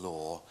under the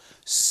law,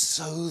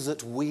 so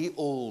that we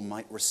all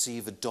might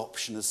receive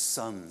adoption as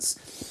sons.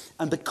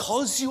 And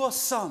because you are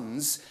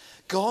sons,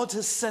 God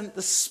has sent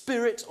the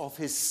Spirit of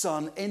his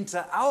Son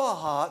into our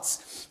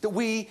hearts, that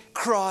we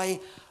cry,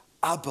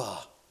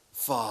 Abba,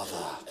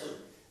 Father.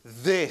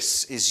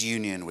 This is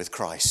union with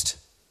Christ.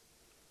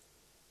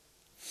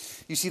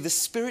 You see, the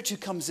Spirit who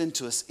comes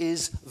into us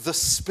is the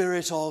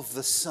Spirit of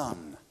the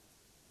Son,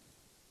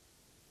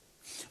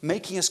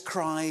 making us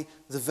cry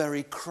the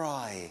very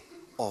cry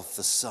of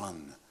the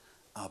Son,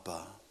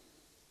 Abba.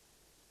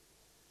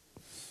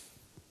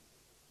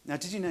 Now,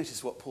 did you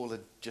notice what Paul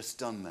had just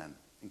done then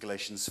in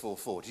Galatians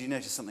 4:4? Did you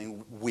notice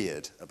something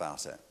weird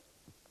about it?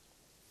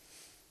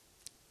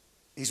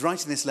 He's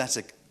writing this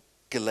letter,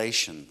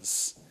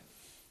 Galatians,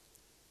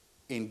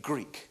 in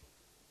Greek.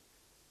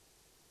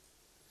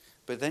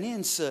 But then he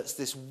inserts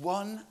this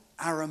one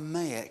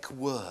Aramaic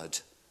word,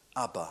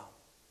 Abba,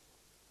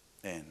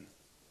 in.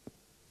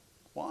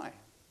 Why?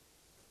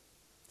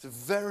 It's a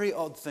very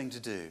odd thing to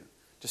do,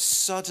 to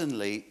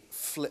suddenly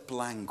flip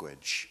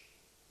language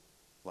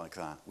like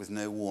that, with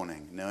no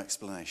warning, no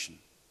explanation.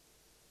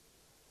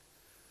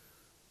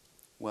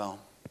 Well,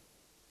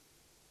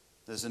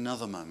 there's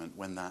another moment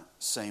when that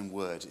same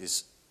word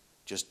is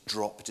just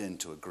dropped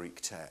into a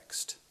Greek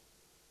text.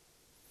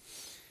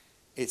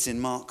 It's in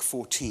Mark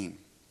 14.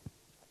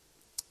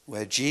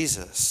 Where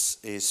Jesus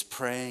is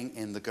praying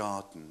in the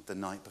garden the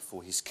night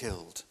before he's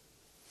killed.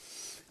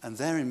 And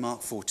there in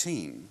Mark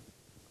 14,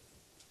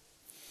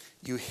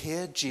 you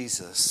hear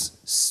Jesus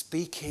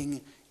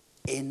speaking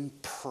in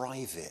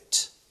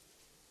private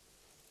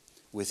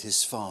with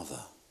his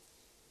Father.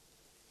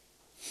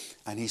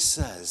 And he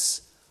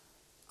says,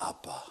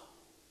 Abba,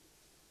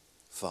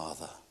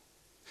 Father.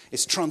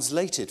 It's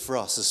translated for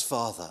us as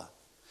Father,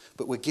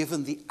 but we're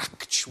given the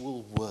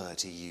actual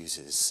word he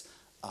uses,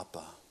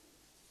 Abba.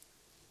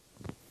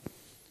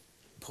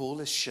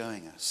 Paul is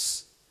showing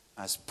us,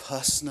 as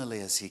personally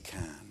as he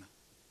can,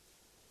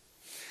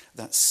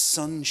 that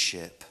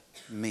sonship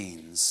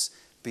means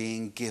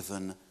being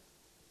given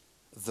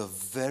the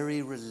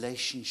very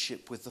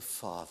relationship with the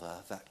Father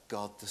that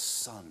God the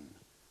Son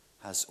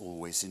has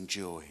always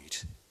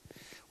enjoyed.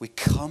 We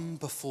come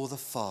before the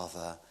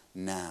Father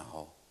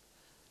now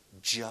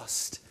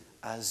just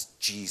as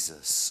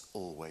Jesus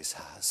always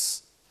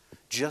has,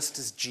 just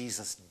as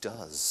Jesus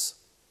does.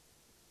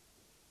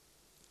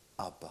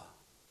 Abba.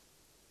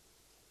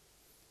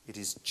 It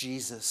is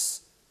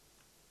Jesus'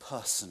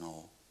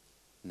 personal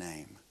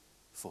name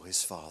for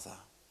his Father,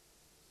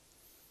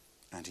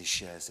 and he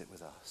shares it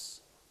with us.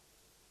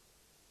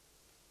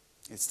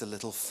 It's the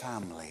little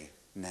family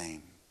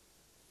name.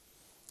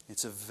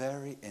 It's a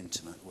very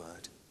intimate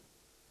word.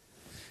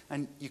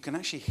 And you can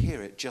actually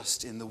hear it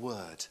just in the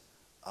word,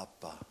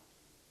 Abba.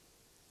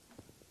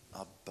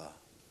 Abba.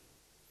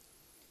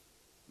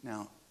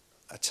 Now,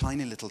 a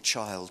tiny little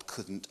child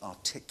couldn't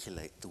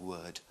articulate the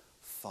word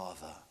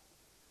Father,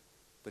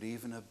 but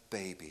even a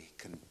baby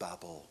can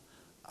babble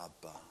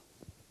Abba.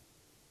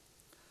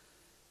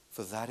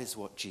 For that is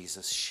what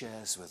Jesus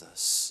shares with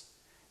us,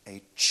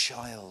 a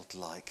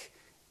childlike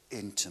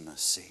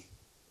intimacy,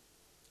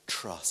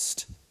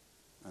 trust,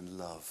 and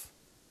love.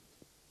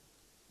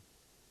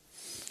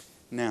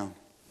 Now,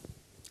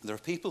 there are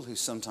people who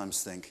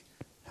sometimes think,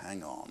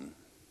 hang on.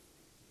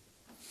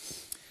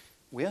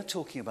 We are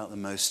talking about the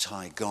Most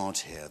High God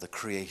here, the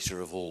creator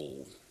of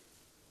all.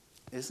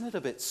 Isn't it a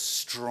bit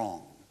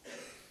strong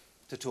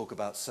to talk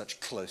about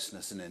such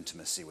closeness and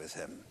intimacy with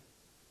him?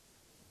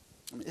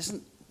 I mean,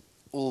 isn't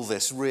all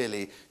this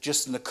really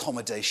just an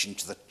accommodation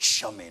to the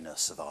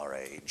chumminess of our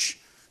age?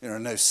 There are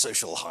no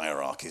social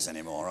hierarchies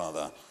anymore, are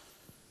there?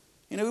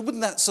 You know,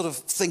 wouldn't that sort of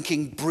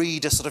thinking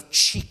breed a sort of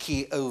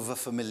cheeky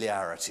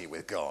over-familiarity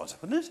with God,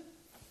 wouldn't it?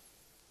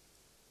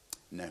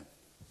 No.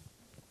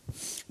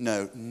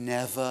 No,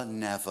 never,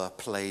 never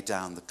play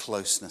down the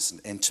closeness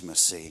and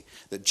intimacy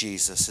that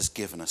Jesus has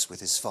given us with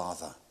his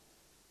Father.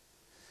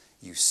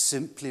 You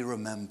simply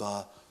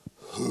remember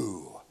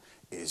who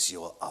is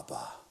your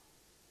Abba.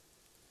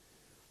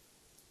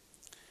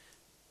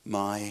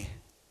 My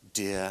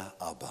dear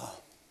Abba,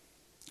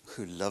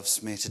 who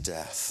loves me to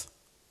death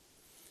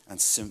and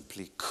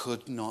simply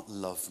could not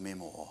love me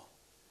more,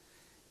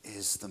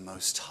 is the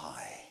Most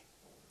High,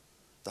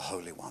 the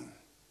Holy One.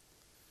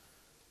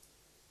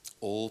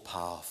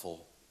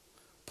 All-powerful,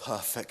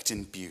 perfect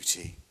in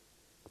beauty.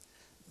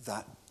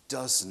 That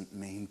doesn't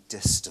mean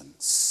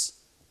distance.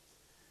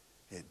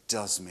 It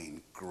does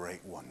mean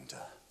great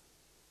wonder.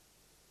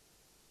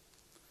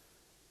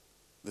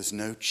 There's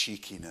no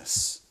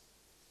cheekiness.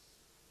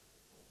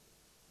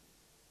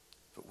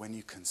 But when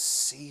you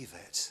conceive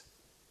it,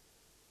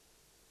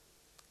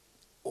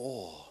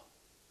 awe,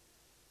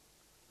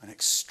 an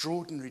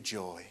extraordinary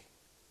joy.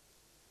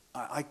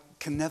 I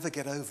can never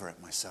get over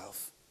it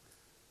myself.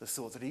 The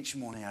thought that each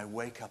morning I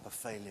wake up a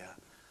failure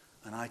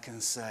and I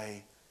can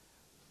say,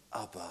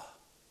 Abba,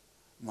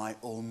 my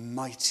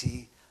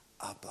almighty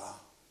Abba,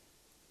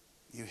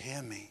 you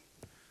hear me,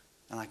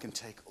 and I can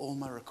take all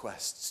my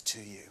requests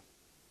to you.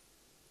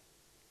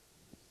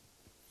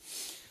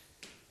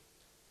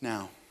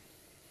 Now,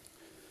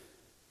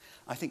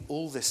 I think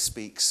all this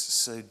speaks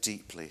so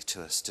deeply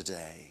to us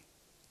today.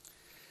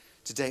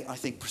 Today, I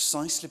think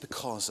precisely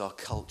because our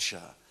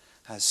culture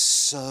has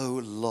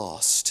so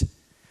lost,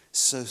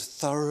 so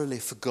thoroughly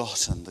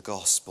forgotten the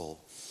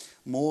gospel,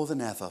 more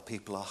than ever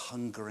people are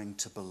hungering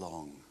to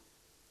belong.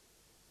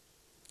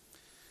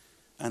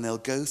 And they'll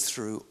go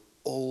through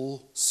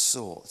all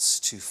sorts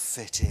to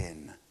fit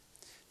in,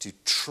 to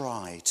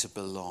try to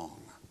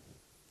belong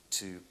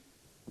to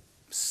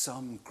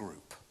some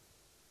group.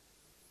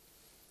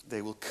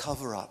 They will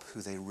cover up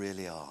who they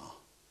really are.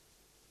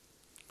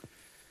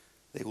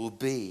 They will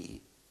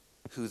be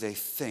who they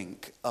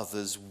think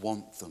others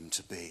want them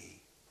to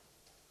be.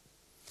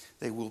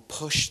 They will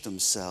push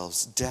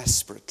themselves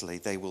desperately.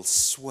 They will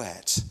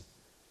sweat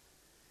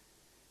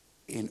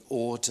in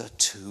order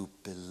to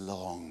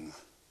belong.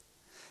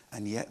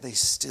 And yet they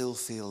still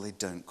feel they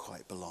don't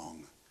quite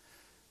belong.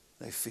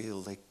 They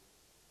feel they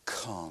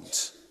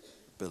can't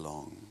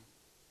belong.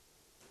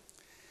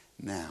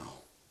 Now,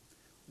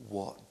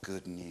 what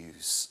good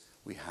news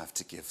we have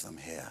to give them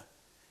here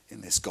in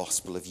this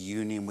gospel of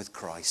union with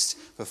Christ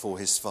before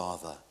his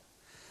Father.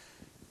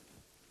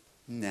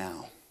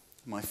 Now,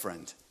 my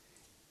friend,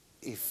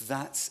 if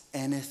that's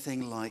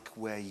anything like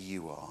where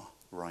you are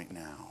right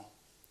now,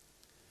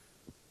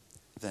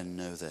 then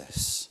know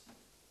this.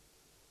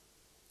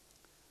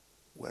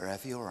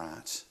 Wherever you're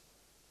at,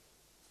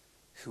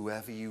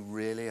 whoever you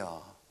really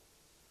are,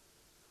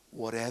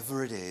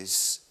 whatever it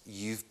is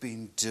you've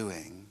been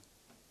doing,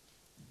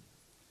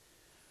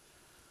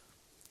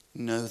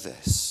 know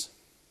this.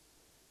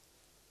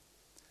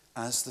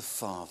 As the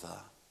Father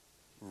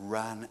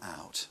ran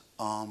out,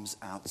 arms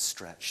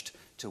outstretched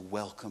to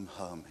welcome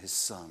home his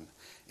Son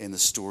in the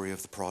story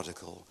of the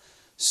prodigal,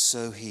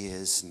 so he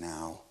is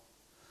now,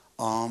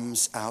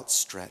 arms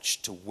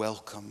outstretched to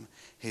welcome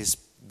his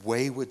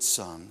wayward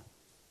Son.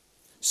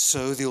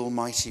 So the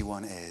Almighty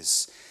One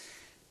is.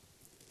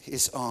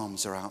 His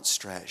arms are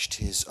outstretched,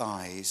 his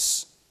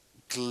eyes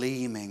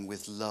gleaming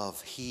with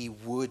love. He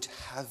would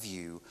have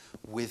you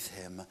with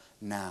him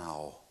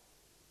now.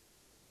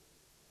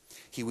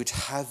 He would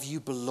have you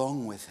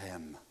belong with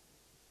him.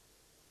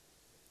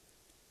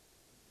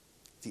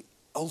 The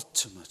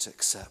ultimate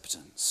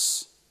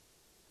acceptance,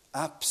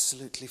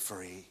 absolutely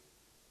free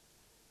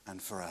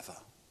and forever.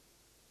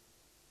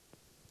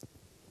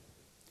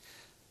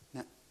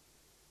 Now,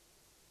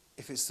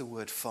 if it's the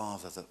word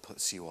Father that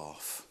puts you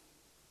off,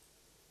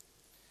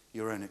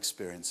 your own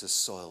experience has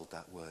soiled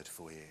that word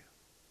for you.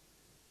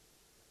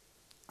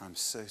 I'm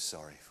so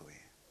sorry for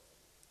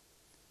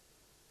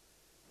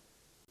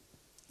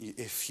you.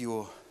 If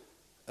your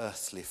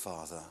earthly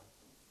father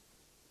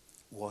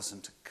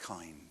wasn't a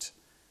kind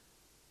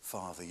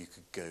father you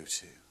could go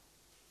to,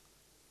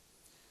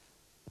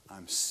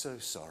 I'm so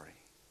sorry.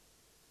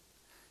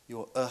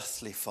 Your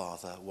earthly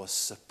father was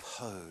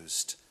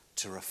supposed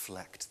to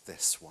reflect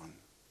this one.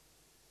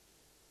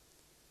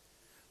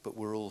 But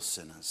we're all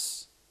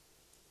sinners.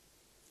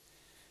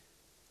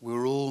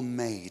 We're all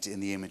made in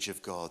the image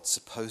of God,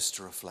 supposed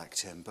to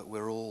reflect him, but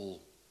we're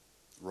all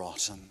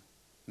rotten,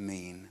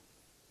 mean,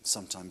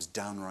 sometimes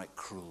downright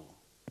cruel.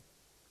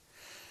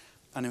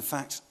 And in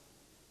fact,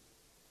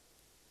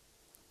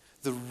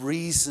 the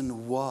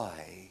reason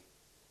why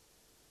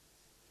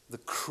the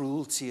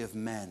cruelty of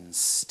men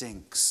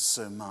stinks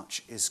so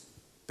much is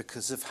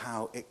because of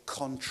how it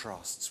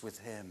contrasts with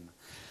him.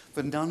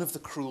 For none of the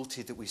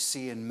cruelty that we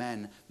see in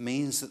men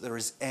means that there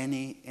is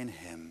any in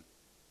him.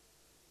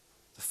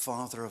 The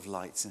Father of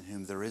lights, in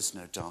whom there is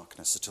no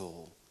darkness at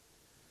all.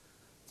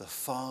 The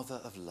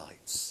Father of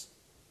lights,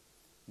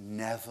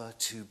 never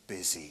too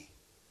busy,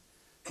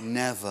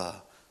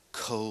 never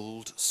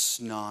cold,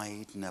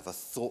 snide, never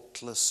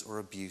thoughtless or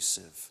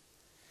abusive.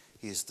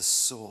 He is the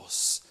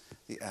source,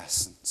 the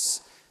essence,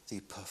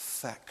 the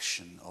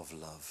perfection of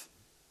love.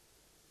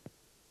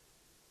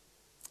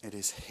 It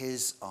is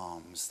his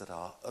arms that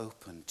are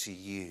open to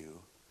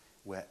you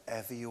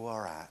wherever you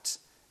are at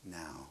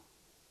now,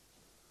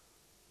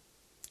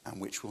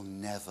 and which will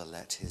never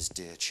let his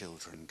dear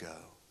children go.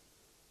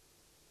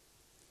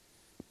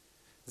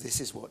 This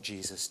is what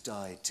Jesus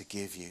died to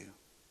give you.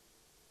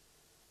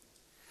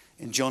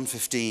 In John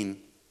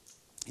 15,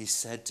 he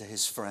said to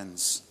his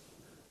friends,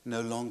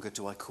 "No longer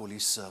do I call you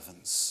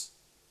servants.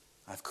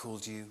 I've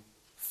called you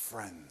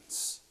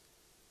friends."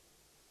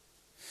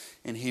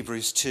 In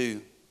Hebrews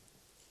 2,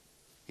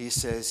 he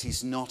says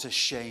he's not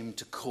ashamed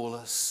to call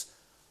us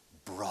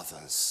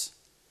brothers.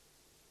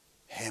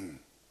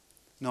 Him,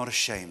 not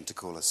ashamed to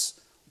call us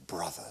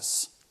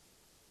brothers.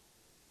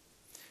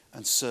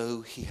 And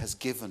so he has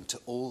given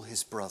to all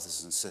his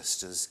brothers and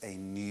sisters a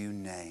new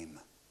name.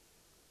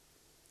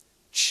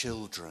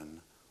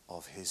 Children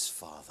of his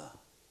Father.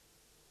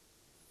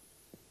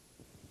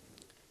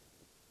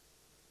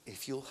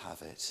 If you'll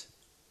have it,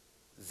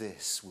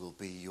 this will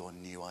be your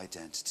new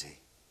identity.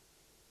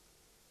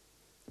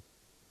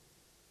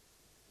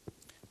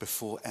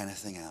 Before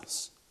anything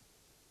else,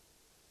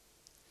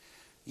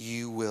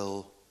 you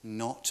will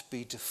not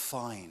be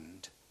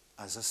defined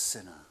as a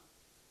sinner.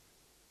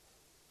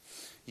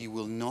 You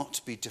will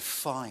not be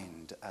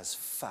defined as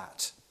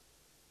fat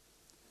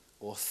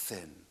or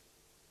thin,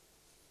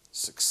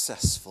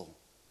 successful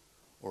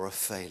or a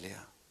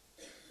failure,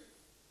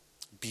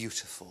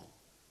 beautiful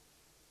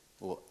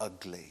or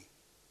ugly,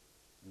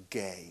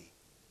 gay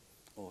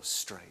or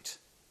straight.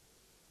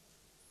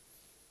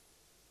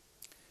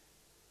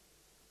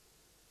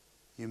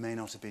 You may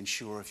not have been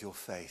sure of your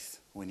faith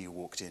when you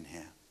walked in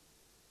here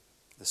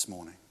this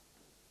morning.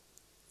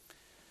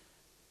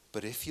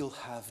 But if you'll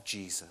have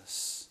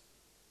Jesus,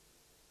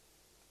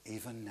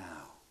 even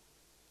now,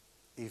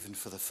 even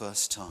for the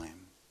first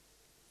time,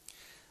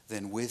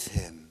 then with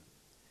him,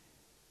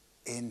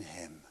 in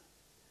him,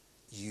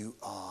 you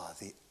are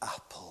the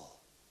apple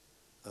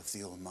of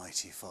the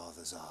Almighty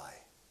Father's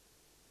eye.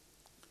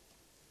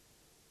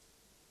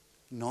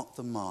 Not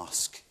the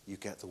mask you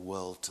get the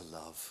world to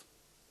love.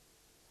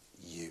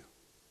 You.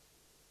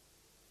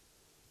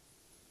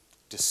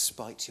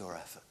 Despite your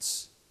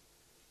efforts,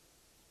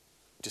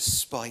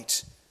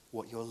 despite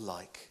what you're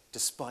like,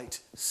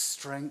 despite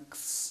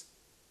strengths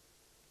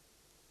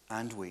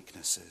and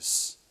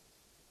weaknesses,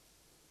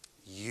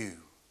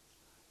 you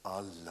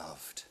are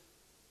loved.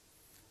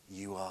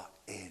 You are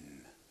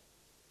in.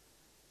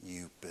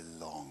 You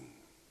belong.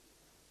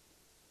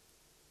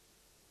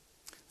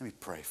 Let me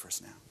pray for us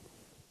now.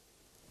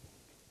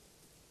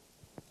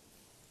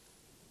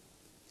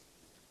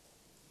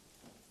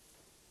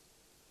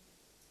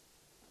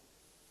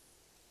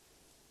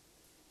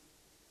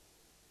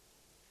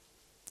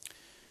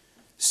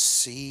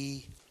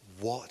 See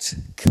what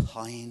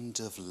kind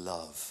of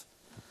love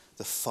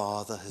the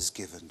Father has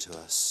given to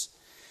us,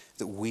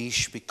 that we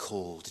should be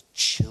called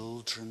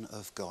children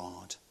of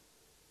God.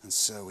 And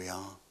so we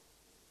are.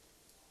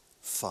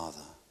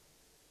 Father,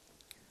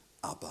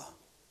 Abba,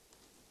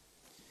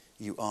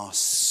 you are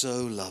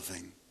so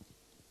loving,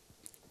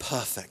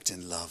 perfect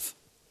in love.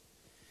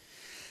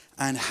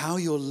 And how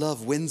your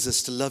love wins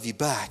us to love you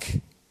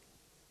back.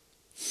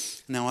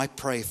 Now I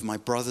pray for my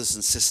brothers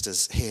and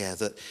sisters here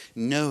that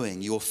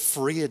knowing your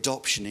free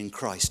adoption in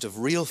Christ of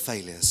real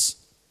failures,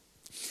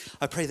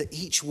 I pray that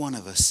each one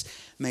of us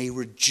may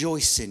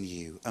rejoice in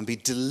you and be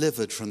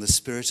delivered from the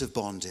spirit of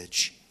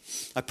bondage.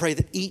 I pray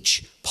that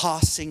each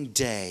passing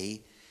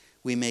day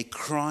we may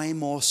cry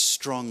more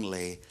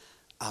strongly,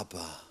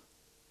 Abba,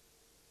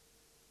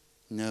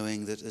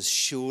 knowing that as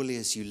surely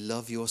as you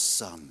love your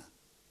Son,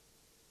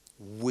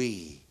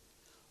 we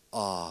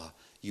are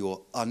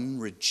your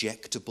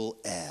unrejectable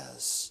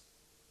heirs.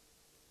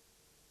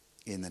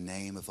 In the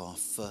name of our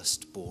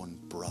firstborn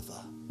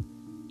brother,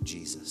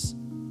 Jesus.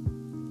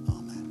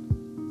 Amen.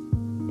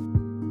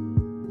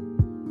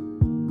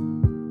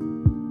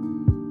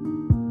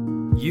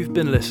 You've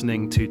been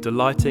listening to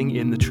Delighting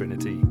in the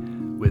Trinity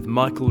with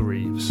Michael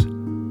Reeves,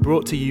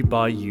 brought to you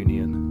by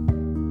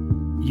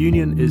Union.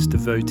 Union is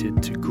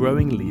devoted to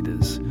growing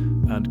leaders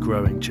and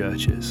growing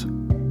churches.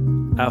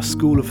 Our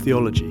School of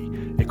Theology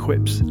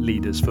equips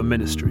leaders for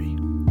ministry.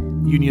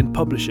 Union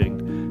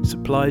Publishing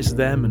supplies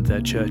them and their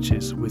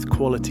churches with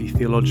quality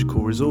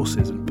theological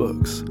resources and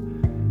books.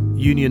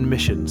 Union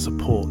Mission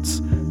supports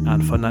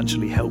and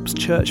financially helps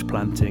church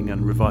planting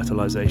and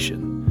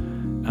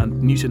revitalisation.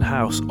 And Newton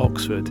House,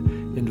 Oxford,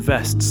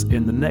 invests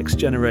in the next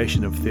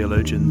generation of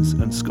theologians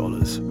and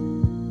scholars.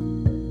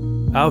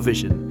 Our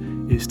vision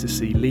is to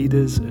see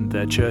leaders and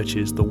their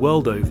churches the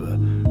world over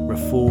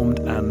reformed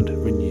and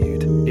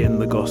renewed in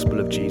the gospel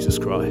of Jesus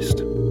Christ.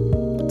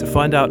 To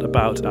find out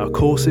about our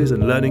courses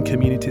and learning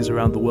communities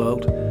around the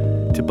world,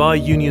 to buy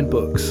Union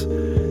books,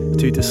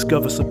 to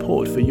discover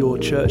support for your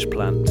church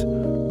plant,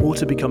 or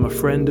to become a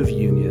friend of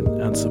Union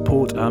and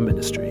support our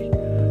ministry,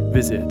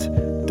 visit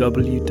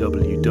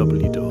www.theola.gy.